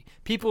prodigy.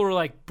 People were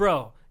like,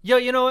 bro, yo,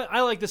 you know what?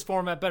 I like this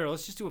format better.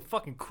 Let's just do a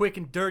fucking quick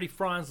and dirty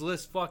Franz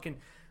Liszt fucking...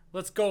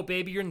 Let's go,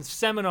 baby. You're in the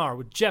seminar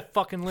with Jeff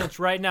fucking Lynch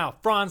right now.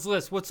 Franz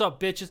Liszt, what's up,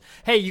 bitches?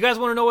 Hey, you guys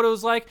want to know what it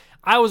was like?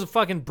 I was a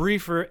fucking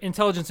briefer,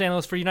 intelligence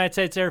analyst for United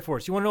States Air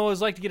Force. You want to know what it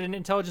was like to get an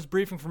intelligence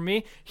briefing from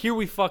me? Here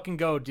we fucking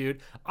go,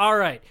 dude. All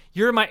right,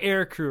 you're in my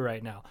air crew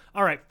right now.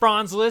 All right,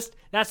 Franz Liszt,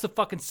 that's the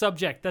fucking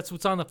subject. That's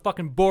what's on the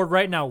fucking board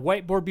right now.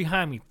 Whiteboard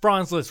behind me.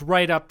 Franz Liszt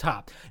right up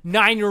top.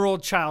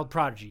 9-year-old child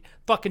prodigy.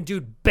 Fucking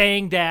dude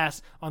banged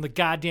ass on the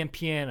goddamn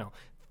piano.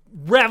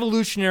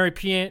 Revolutionary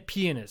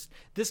pianist.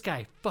 This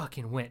guy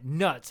fucking went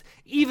nuts.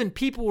 Even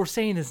people were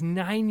saying this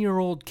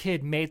 9-year-old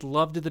kid made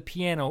love to the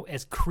piano,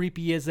 as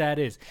creepy as that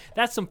is.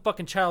 That's some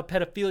fucking child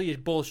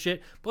pedophilia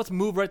bullshit. But let's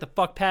move right the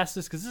fuck past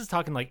this, because this is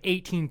talking like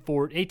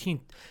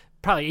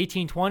probably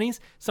 1820s.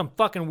 Some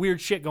fucking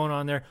weird shit going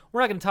on there.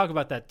 We're not going to talk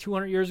about that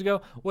 200 years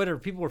ago. Whatever.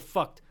 People were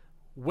fucked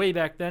way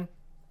back then.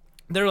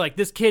 They're like,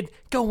 this kid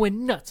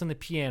going nuts on the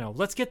piano.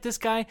 Let's get this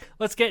guy.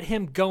 Let's get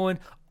him going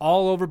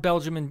all over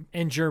Belgium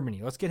and Germany.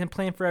 Let's get him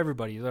playing for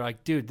everybody. They're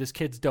like, dude, this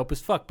kid's dope as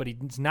fuck, but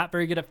he's not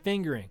very good at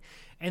fingering.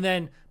 And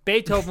then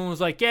Beethoven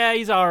was like, yeah,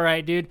 he's all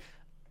right, dude.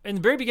 In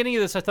the very beginning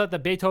of this, I thought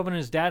that Beethoven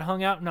and his dad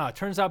hung out. No, it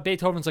turns out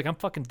Beethoven's like, I'm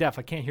fucking deaf.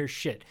 I can't hear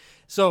shit.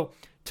 So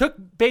took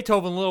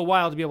Beethoven a little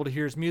while to be able to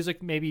hear his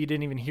music. Maybe he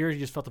didn't even hear it. He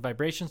just felt the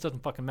vibrations.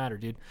 Doesn't fucking matter,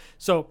 dude.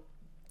 So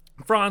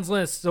Franz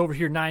Liszt is over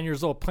here, 9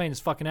 years old, playing his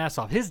fucking ass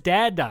off. His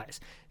dad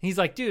dies. He's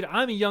like, dude,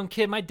 I'm a young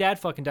kid. My dad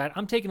fucking died.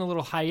 I'm taking a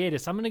little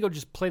hiatus. I'm going to go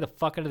just play the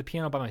fuck out of the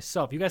piano by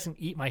myself. You guys can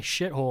eat my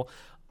shithole.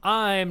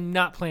 I'm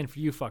not playing for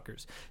you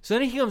fuckers. So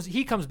then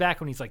he comes back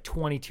when he's like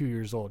 22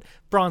 years old.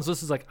 Franz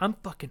Liszt is like, I'm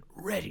fucking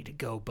ready to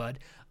go, bud.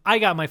 I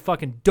got my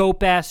fucking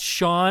dope-ass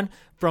Sean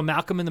from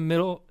Malcolm in the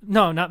Middle.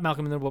 No, not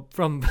Malcolm in the Middle.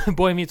 From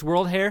Boy Meets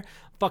World hair.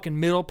 Fucking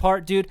middle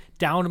part, dude.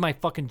 Down to my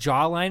fucking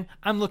jawline.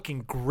 I'm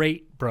looking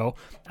great, bro.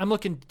 I'm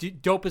looking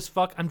dope as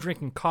fuck. I'm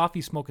drinking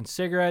coffee, smoking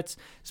cigarettes,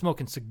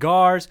 smoking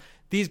cigars.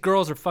 These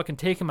girls are fucking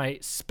taking my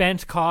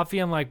spent coffee.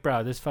 I'm like,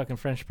 bro, this fucking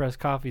French press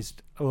coffee's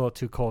a little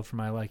too cold for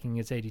my liking.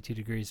 It's 82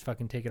 degrees.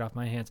 Fucking take it off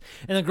my hands.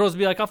 And the girls would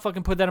be like, I'll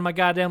fucking put that in my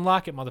goddamn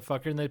locket,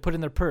 motherfucker. And they put it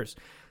in their purse.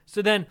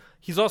 So then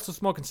he's also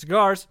smoking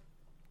cigars,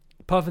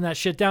 puffing that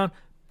shit down,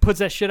 puts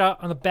that shit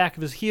out on the back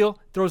of his heel,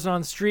 throws it on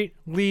the street,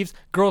 leaves.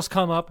 Girls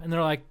come up and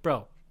they're like,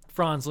 bro,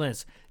 Franz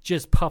Liszt,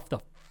 just puff the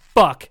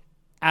fuck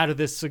out of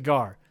this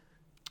cigar.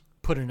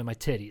 Put it into my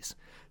titties.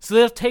 So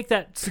they'll take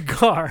that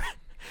cigar and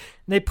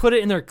they put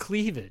it in their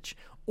cleavage.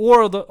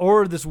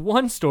 Or this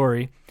one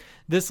story,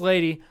 this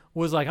lady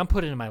was like, I'm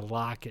putting it in my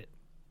locket.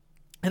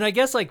 And I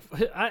guess, like,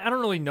 I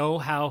don't really know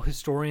how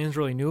historians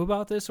really knew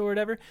about this or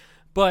whatever,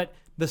 but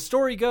the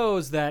story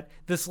goes that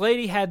this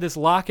lady had this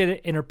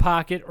locket in her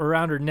pocket or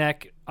around her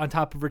neck, on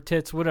top of her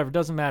tits, whatever,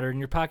 doesn't matter. In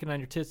your pocket, on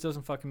your tits,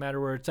 doesn't fucking matter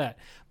where it's at.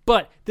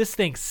 But this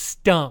thing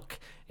stunk.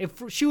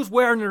 If she was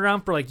wearing it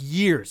around for like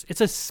years.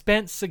 It's a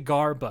spent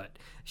cigar butt.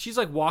 She's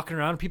like walking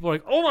around and people are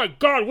like, oh my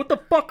God, what the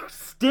fuck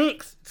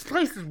stinks? This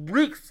place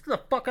reeks. Get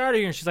the fuck out of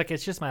here. And she's like,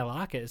 it's just my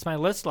locket. It's my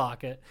Liszt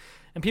locket.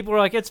 And people are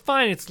like, it's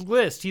fine. It's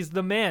Liszt. He's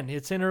the man.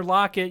 It's in her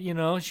locket, you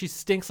know. She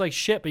stinks like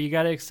shit, but you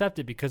got to accept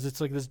it because it's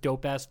like this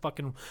dope-ass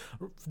fucking,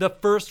 the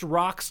first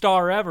rock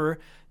star ever,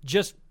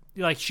 just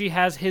like she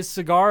has his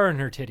cigar in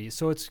her titties.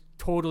 So it's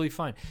totally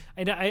fine.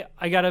 And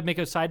I got to make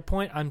a side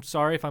point. I'm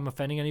sorry if I'm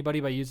offending anybody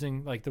by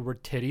using like the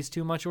word titties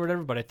too much or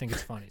whatever, but I think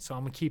it's funny. So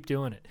I'm going to keep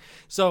doing it.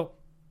 So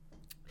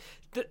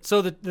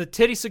the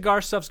titty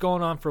cigar stuff's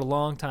going on for a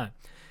long time.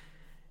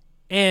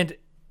 And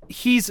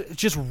he's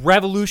just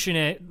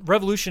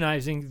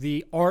revolutionizing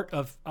the art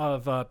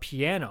of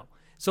piano.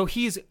 So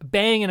he's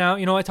banging out.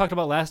 You know, I talked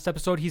about last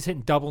episode. He's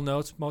hitting double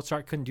notes.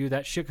 Mozart couldn't do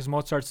that shit because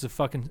Mozart's a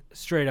fucking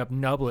straight up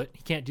nublet.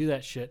 He can't do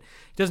that shit.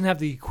 He doesn't have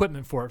the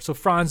equipment for it. So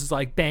Franz is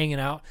like banging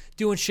out,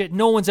 doing shit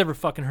no one's ever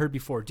fucking heard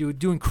before.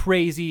 Doing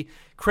crazy,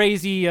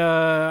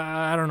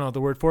 I don't know the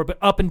word for it, but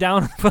up and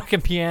down on the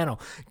fucking piano.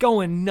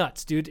 Going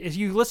nuts, dude. If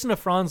you listen to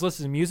Franz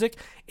Liszt's music,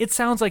 it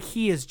sounds like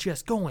he is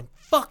just going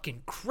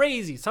fucking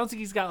crazy. It sounds like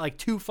he's got like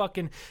two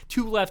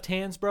left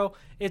hands, bro.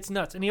 It's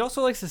nuts. And he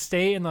also likes to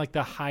stay in like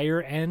the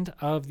higher end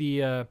of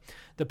the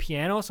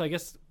piano. So I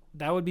guess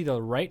that would be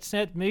the right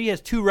set. Maybe he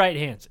has two right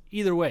hands.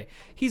 Either way,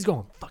 he's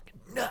going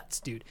fucking nuts,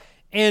 dude.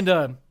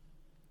 And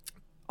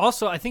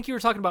also, I think you were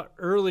talking about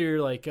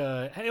earlier, like,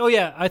 oh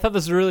yeah, I thought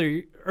this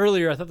was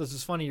earlier. I thought this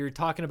was funny. You were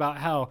talking about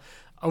how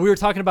we were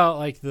talking about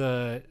like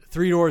the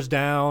Three Doors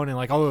Down and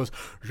like all those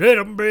like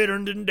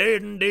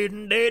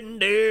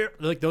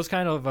those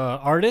kind of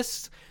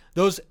artists,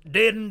 those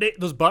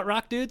butt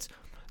rock dudes.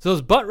 So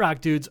those butt rock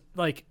dudes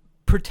like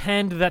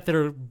pretend that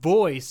their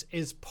voice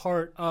is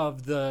part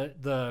of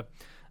the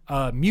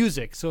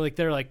music. So like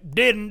they're like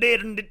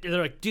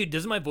dude,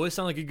 doesn't my voice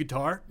sound like a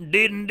guitar?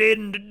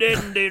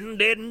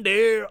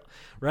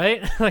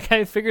 Right? Like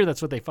I figure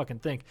that's what they fucking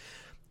think.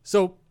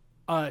 So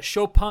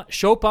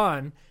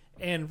Chopin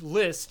and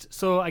Liszt.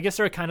 So I guess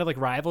they're kind of like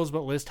rivals,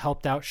 but Liszt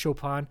helped out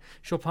Chopin.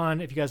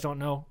 Chopin, if you guys don't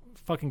know,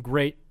 fucking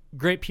great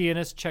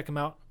pianist. Check him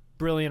out.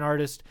 Brilliant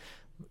artist.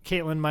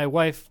 Caitlin, my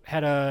wife,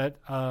 had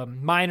a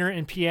minor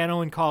in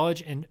piano in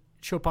college, and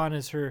Chopin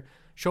is her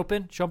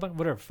Chopin,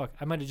 whatever. Fuck,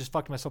 I might have just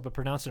fucked myself by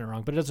pronouncing it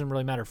wrong, but it doesn't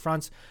really matter.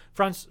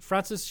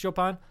 Francis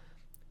Chopin,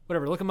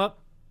 whatever. Look him up.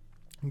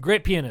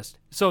 Great pianist.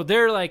 So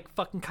they're like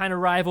fucking kind of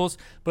rivals,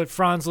 but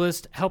Franz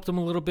Liszt helped him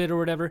a little bit or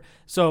whatever.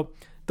 So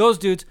those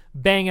dudes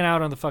banging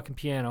out on the fucking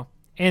piano,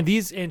 and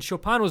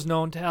Chopin was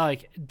known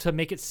to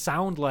make it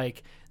sound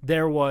like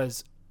there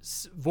was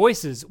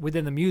voices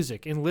within the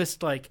music, and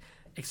Liszt like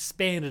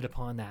expanded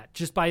upon that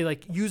just by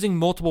like using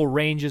multiple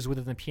ranges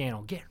within the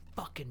piano, getting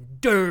fucking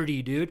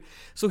dirty, dude.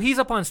 So he's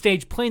up on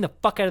stage playing the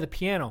fuck out of the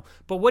piano,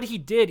 but what he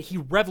did, he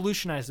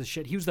revolutionized this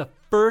shit. He was the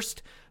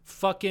first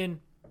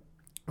fucking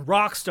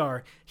rock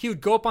star. He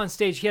would go up on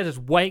stage, he had his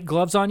white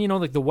gloves on,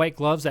 like the white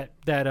gloves that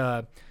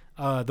the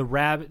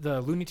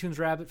Looney Tunes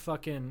rabbit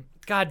fucking,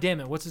 god damn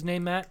it, what's his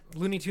name, Matt?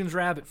 Looney Tunes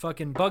rabbit,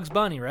 fucking Bugs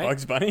Bunny, right?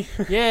 Bugs Bunny?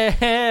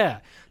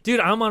 Yeah. Dude,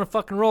 I'm on a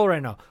fucking roll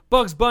right now.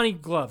 Bugs Bunny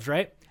gloves,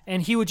 right?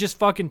 And he would just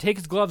fucking take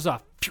his gloves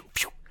off, pew,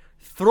 pew,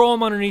 throw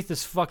them underneath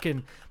this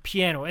fucking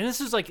piano. And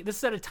this is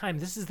at a time,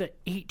 this is the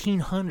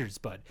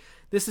 1800s, bud.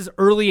 This is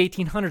early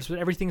 1800s, but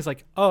everything's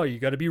like, oh, you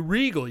got to be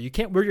regal. You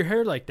can't wear your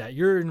hair like that.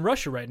 You're in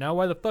Russia right now.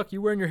 Why the fuck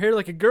you wearing your hair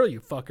like a girl,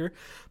 you fucker?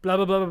 Blah,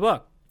 blah, blah, blah,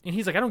 blah. And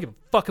he's like, I don't give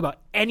a fuck about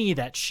any of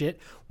that shit.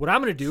 What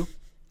I'm going to do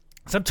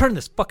is I'm turning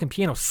this fucking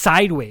piano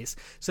sideways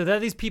so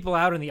that these people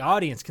out in the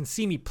audience can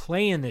see me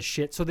playing this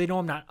shit so they know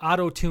I'm not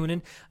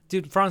auto-tuning.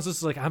 Dude, Franz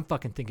Liszt is like, I'm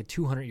fucking thinking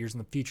 200 years in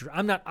the future.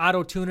 I'm not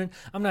auto-tuning.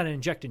 I'm not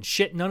injecting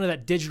shit. None of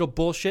that digital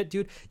bullshit,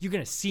 dude. You're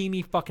going to see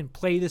me fucking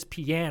play this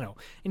piano.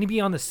 And he'd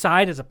be on the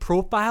side as a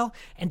profile.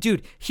 And,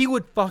 dude, he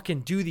would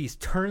fucking do these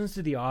turns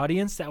to the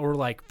audience that were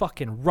like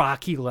fucking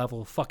Rocky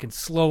level, fucking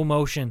slow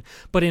motion,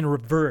 but in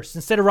reverse.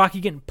 Instead of Rocky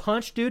getting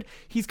punched, dude,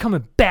 he's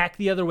coming back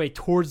the other way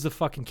towards the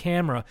fucking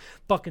camera,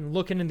 fucking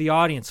looking in the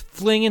audience,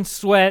 flinging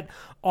sweat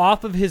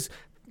off of his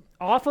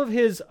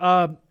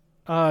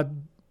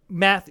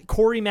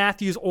Corey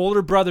Matthews'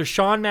 older brother,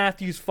 Sean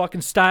Matthews'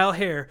 fucking style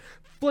hair,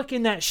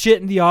 flicking that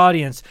shit in the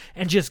audience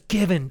and just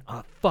giving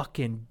a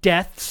fucking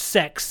death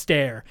sex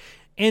stare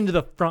into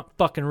the front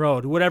fucking row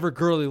to whatever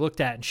girl he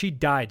looked at, and she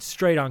died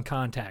straight on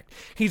contact.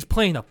 He's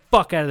playing the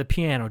fuck out of the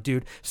piano,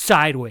 dude,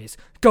 sideways,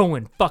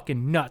 going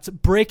fucking nuts,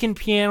 breaking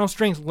piano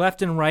strings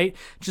left and right,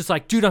 just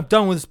like, dude, I'm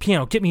done with this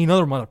piano. Get me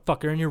another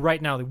motherfucker. And you're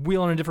right now, they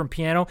wheel on a different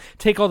piano,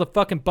 take all the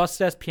fucking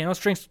busted-ass piano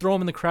strings, throw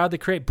them in the crowd, they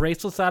create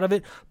bracelets out of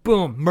it,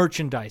 boom,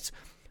 merchandise.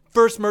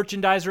 First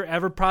merchandiser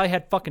ever, probably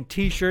had fucking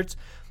t-shirts,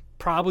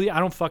 probably, I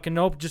don't fucking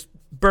know, just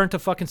burnt a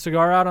fucking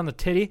cigar out on the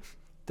titty.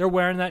 They're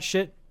wearing that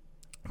shit.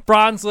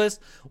 Franz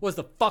Liszt was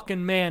the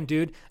fucking man,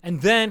 dude.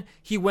 And then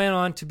he went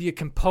on to be a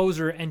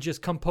composer and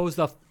just composed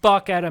the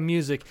fuck out of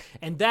music.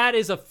 And that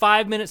is a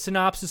 5-minute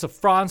synopsis of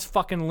Franz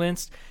fucking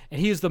Liszt.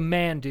 And he's the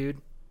man,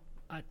 dude.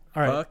 All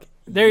right. Fuck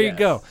there yes. you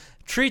go.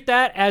 Treat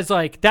that as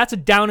like, that's a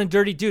down and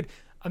dirty dude.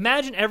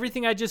 Imagine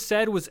everything I just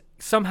said was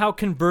somehow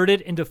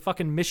converted into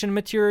fucking mission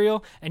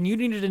material, and you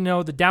needed to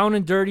know the down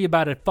and dirty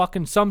about a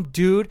fucking some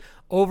dude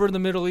over in the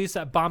Middle East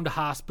that bombed a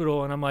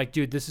hospital, and I'm like,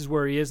 dude, this is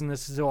where he is, and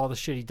this is all the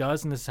shit he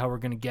does, and this is how we're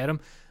gonna get him.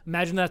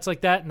 Imagine that's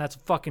like that, and that's a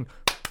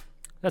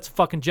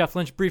fucking Jeff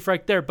Lynch brief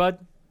right there,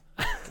 bud.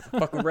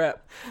 Fucking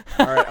rap.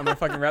 All right, I'm gonna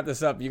fucking wrap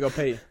this up. You go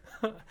pee.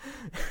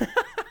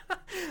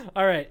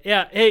 All right,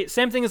 yeah. Hey,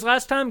 same thing as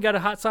last time. Got a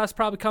hot sauce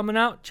probably coming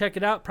out. Check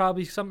it out.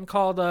 Probably something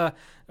called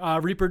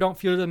Reaper Don't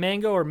Fear the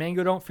Mango or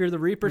Mango Don't Fear the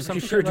Reaper. Some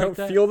Reaper shit like Don't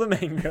that. Feel the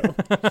Mango.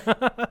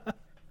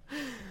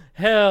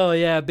 Hell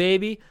yeah,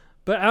 baby.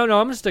 But I don't know.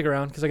 I'm gonna stick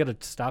around because I got to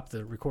stop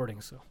the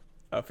recording. So.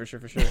 Oh, for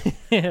sure.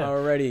 Yeah.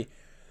 Alrighty.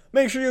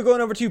 Make sure you're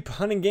going over to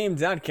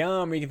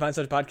punandgames.com where you can find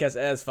such podcasts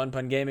as Fun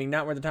Pun Gaming,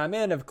 Not Worth the Time,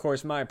 and of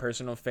course my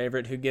personal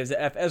favorite, Who Gives a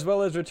F, as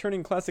well as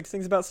returning classics,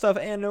 things about stuff,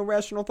 and No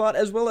Rational Thought,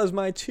 as well as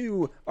my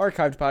 2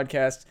 archived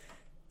podcasts,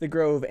 The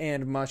Grove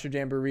and Monster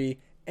Jamboree.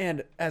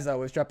 And as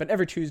always, dropping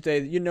every Tuesday.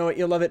 You know it,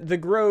 you'll love it. The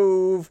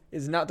Grove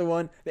is not the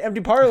one. The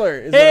Empty Parlor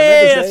is what I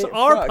meant to say. That's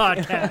our Fuck.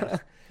 podcast.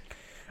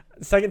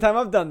 Second time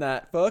I've done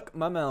that. Fuck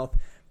my mouth.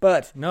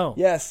 But no.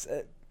 Yes,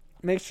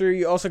 make sure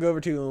you also go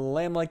over to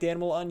Lamb Like the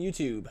Animal on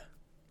YouTube.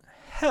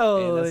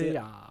 Hell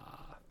yeah.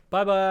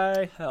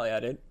 Bye-bye. Hell yeah,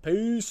 dude.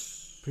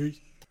 Peace.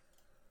 Peace.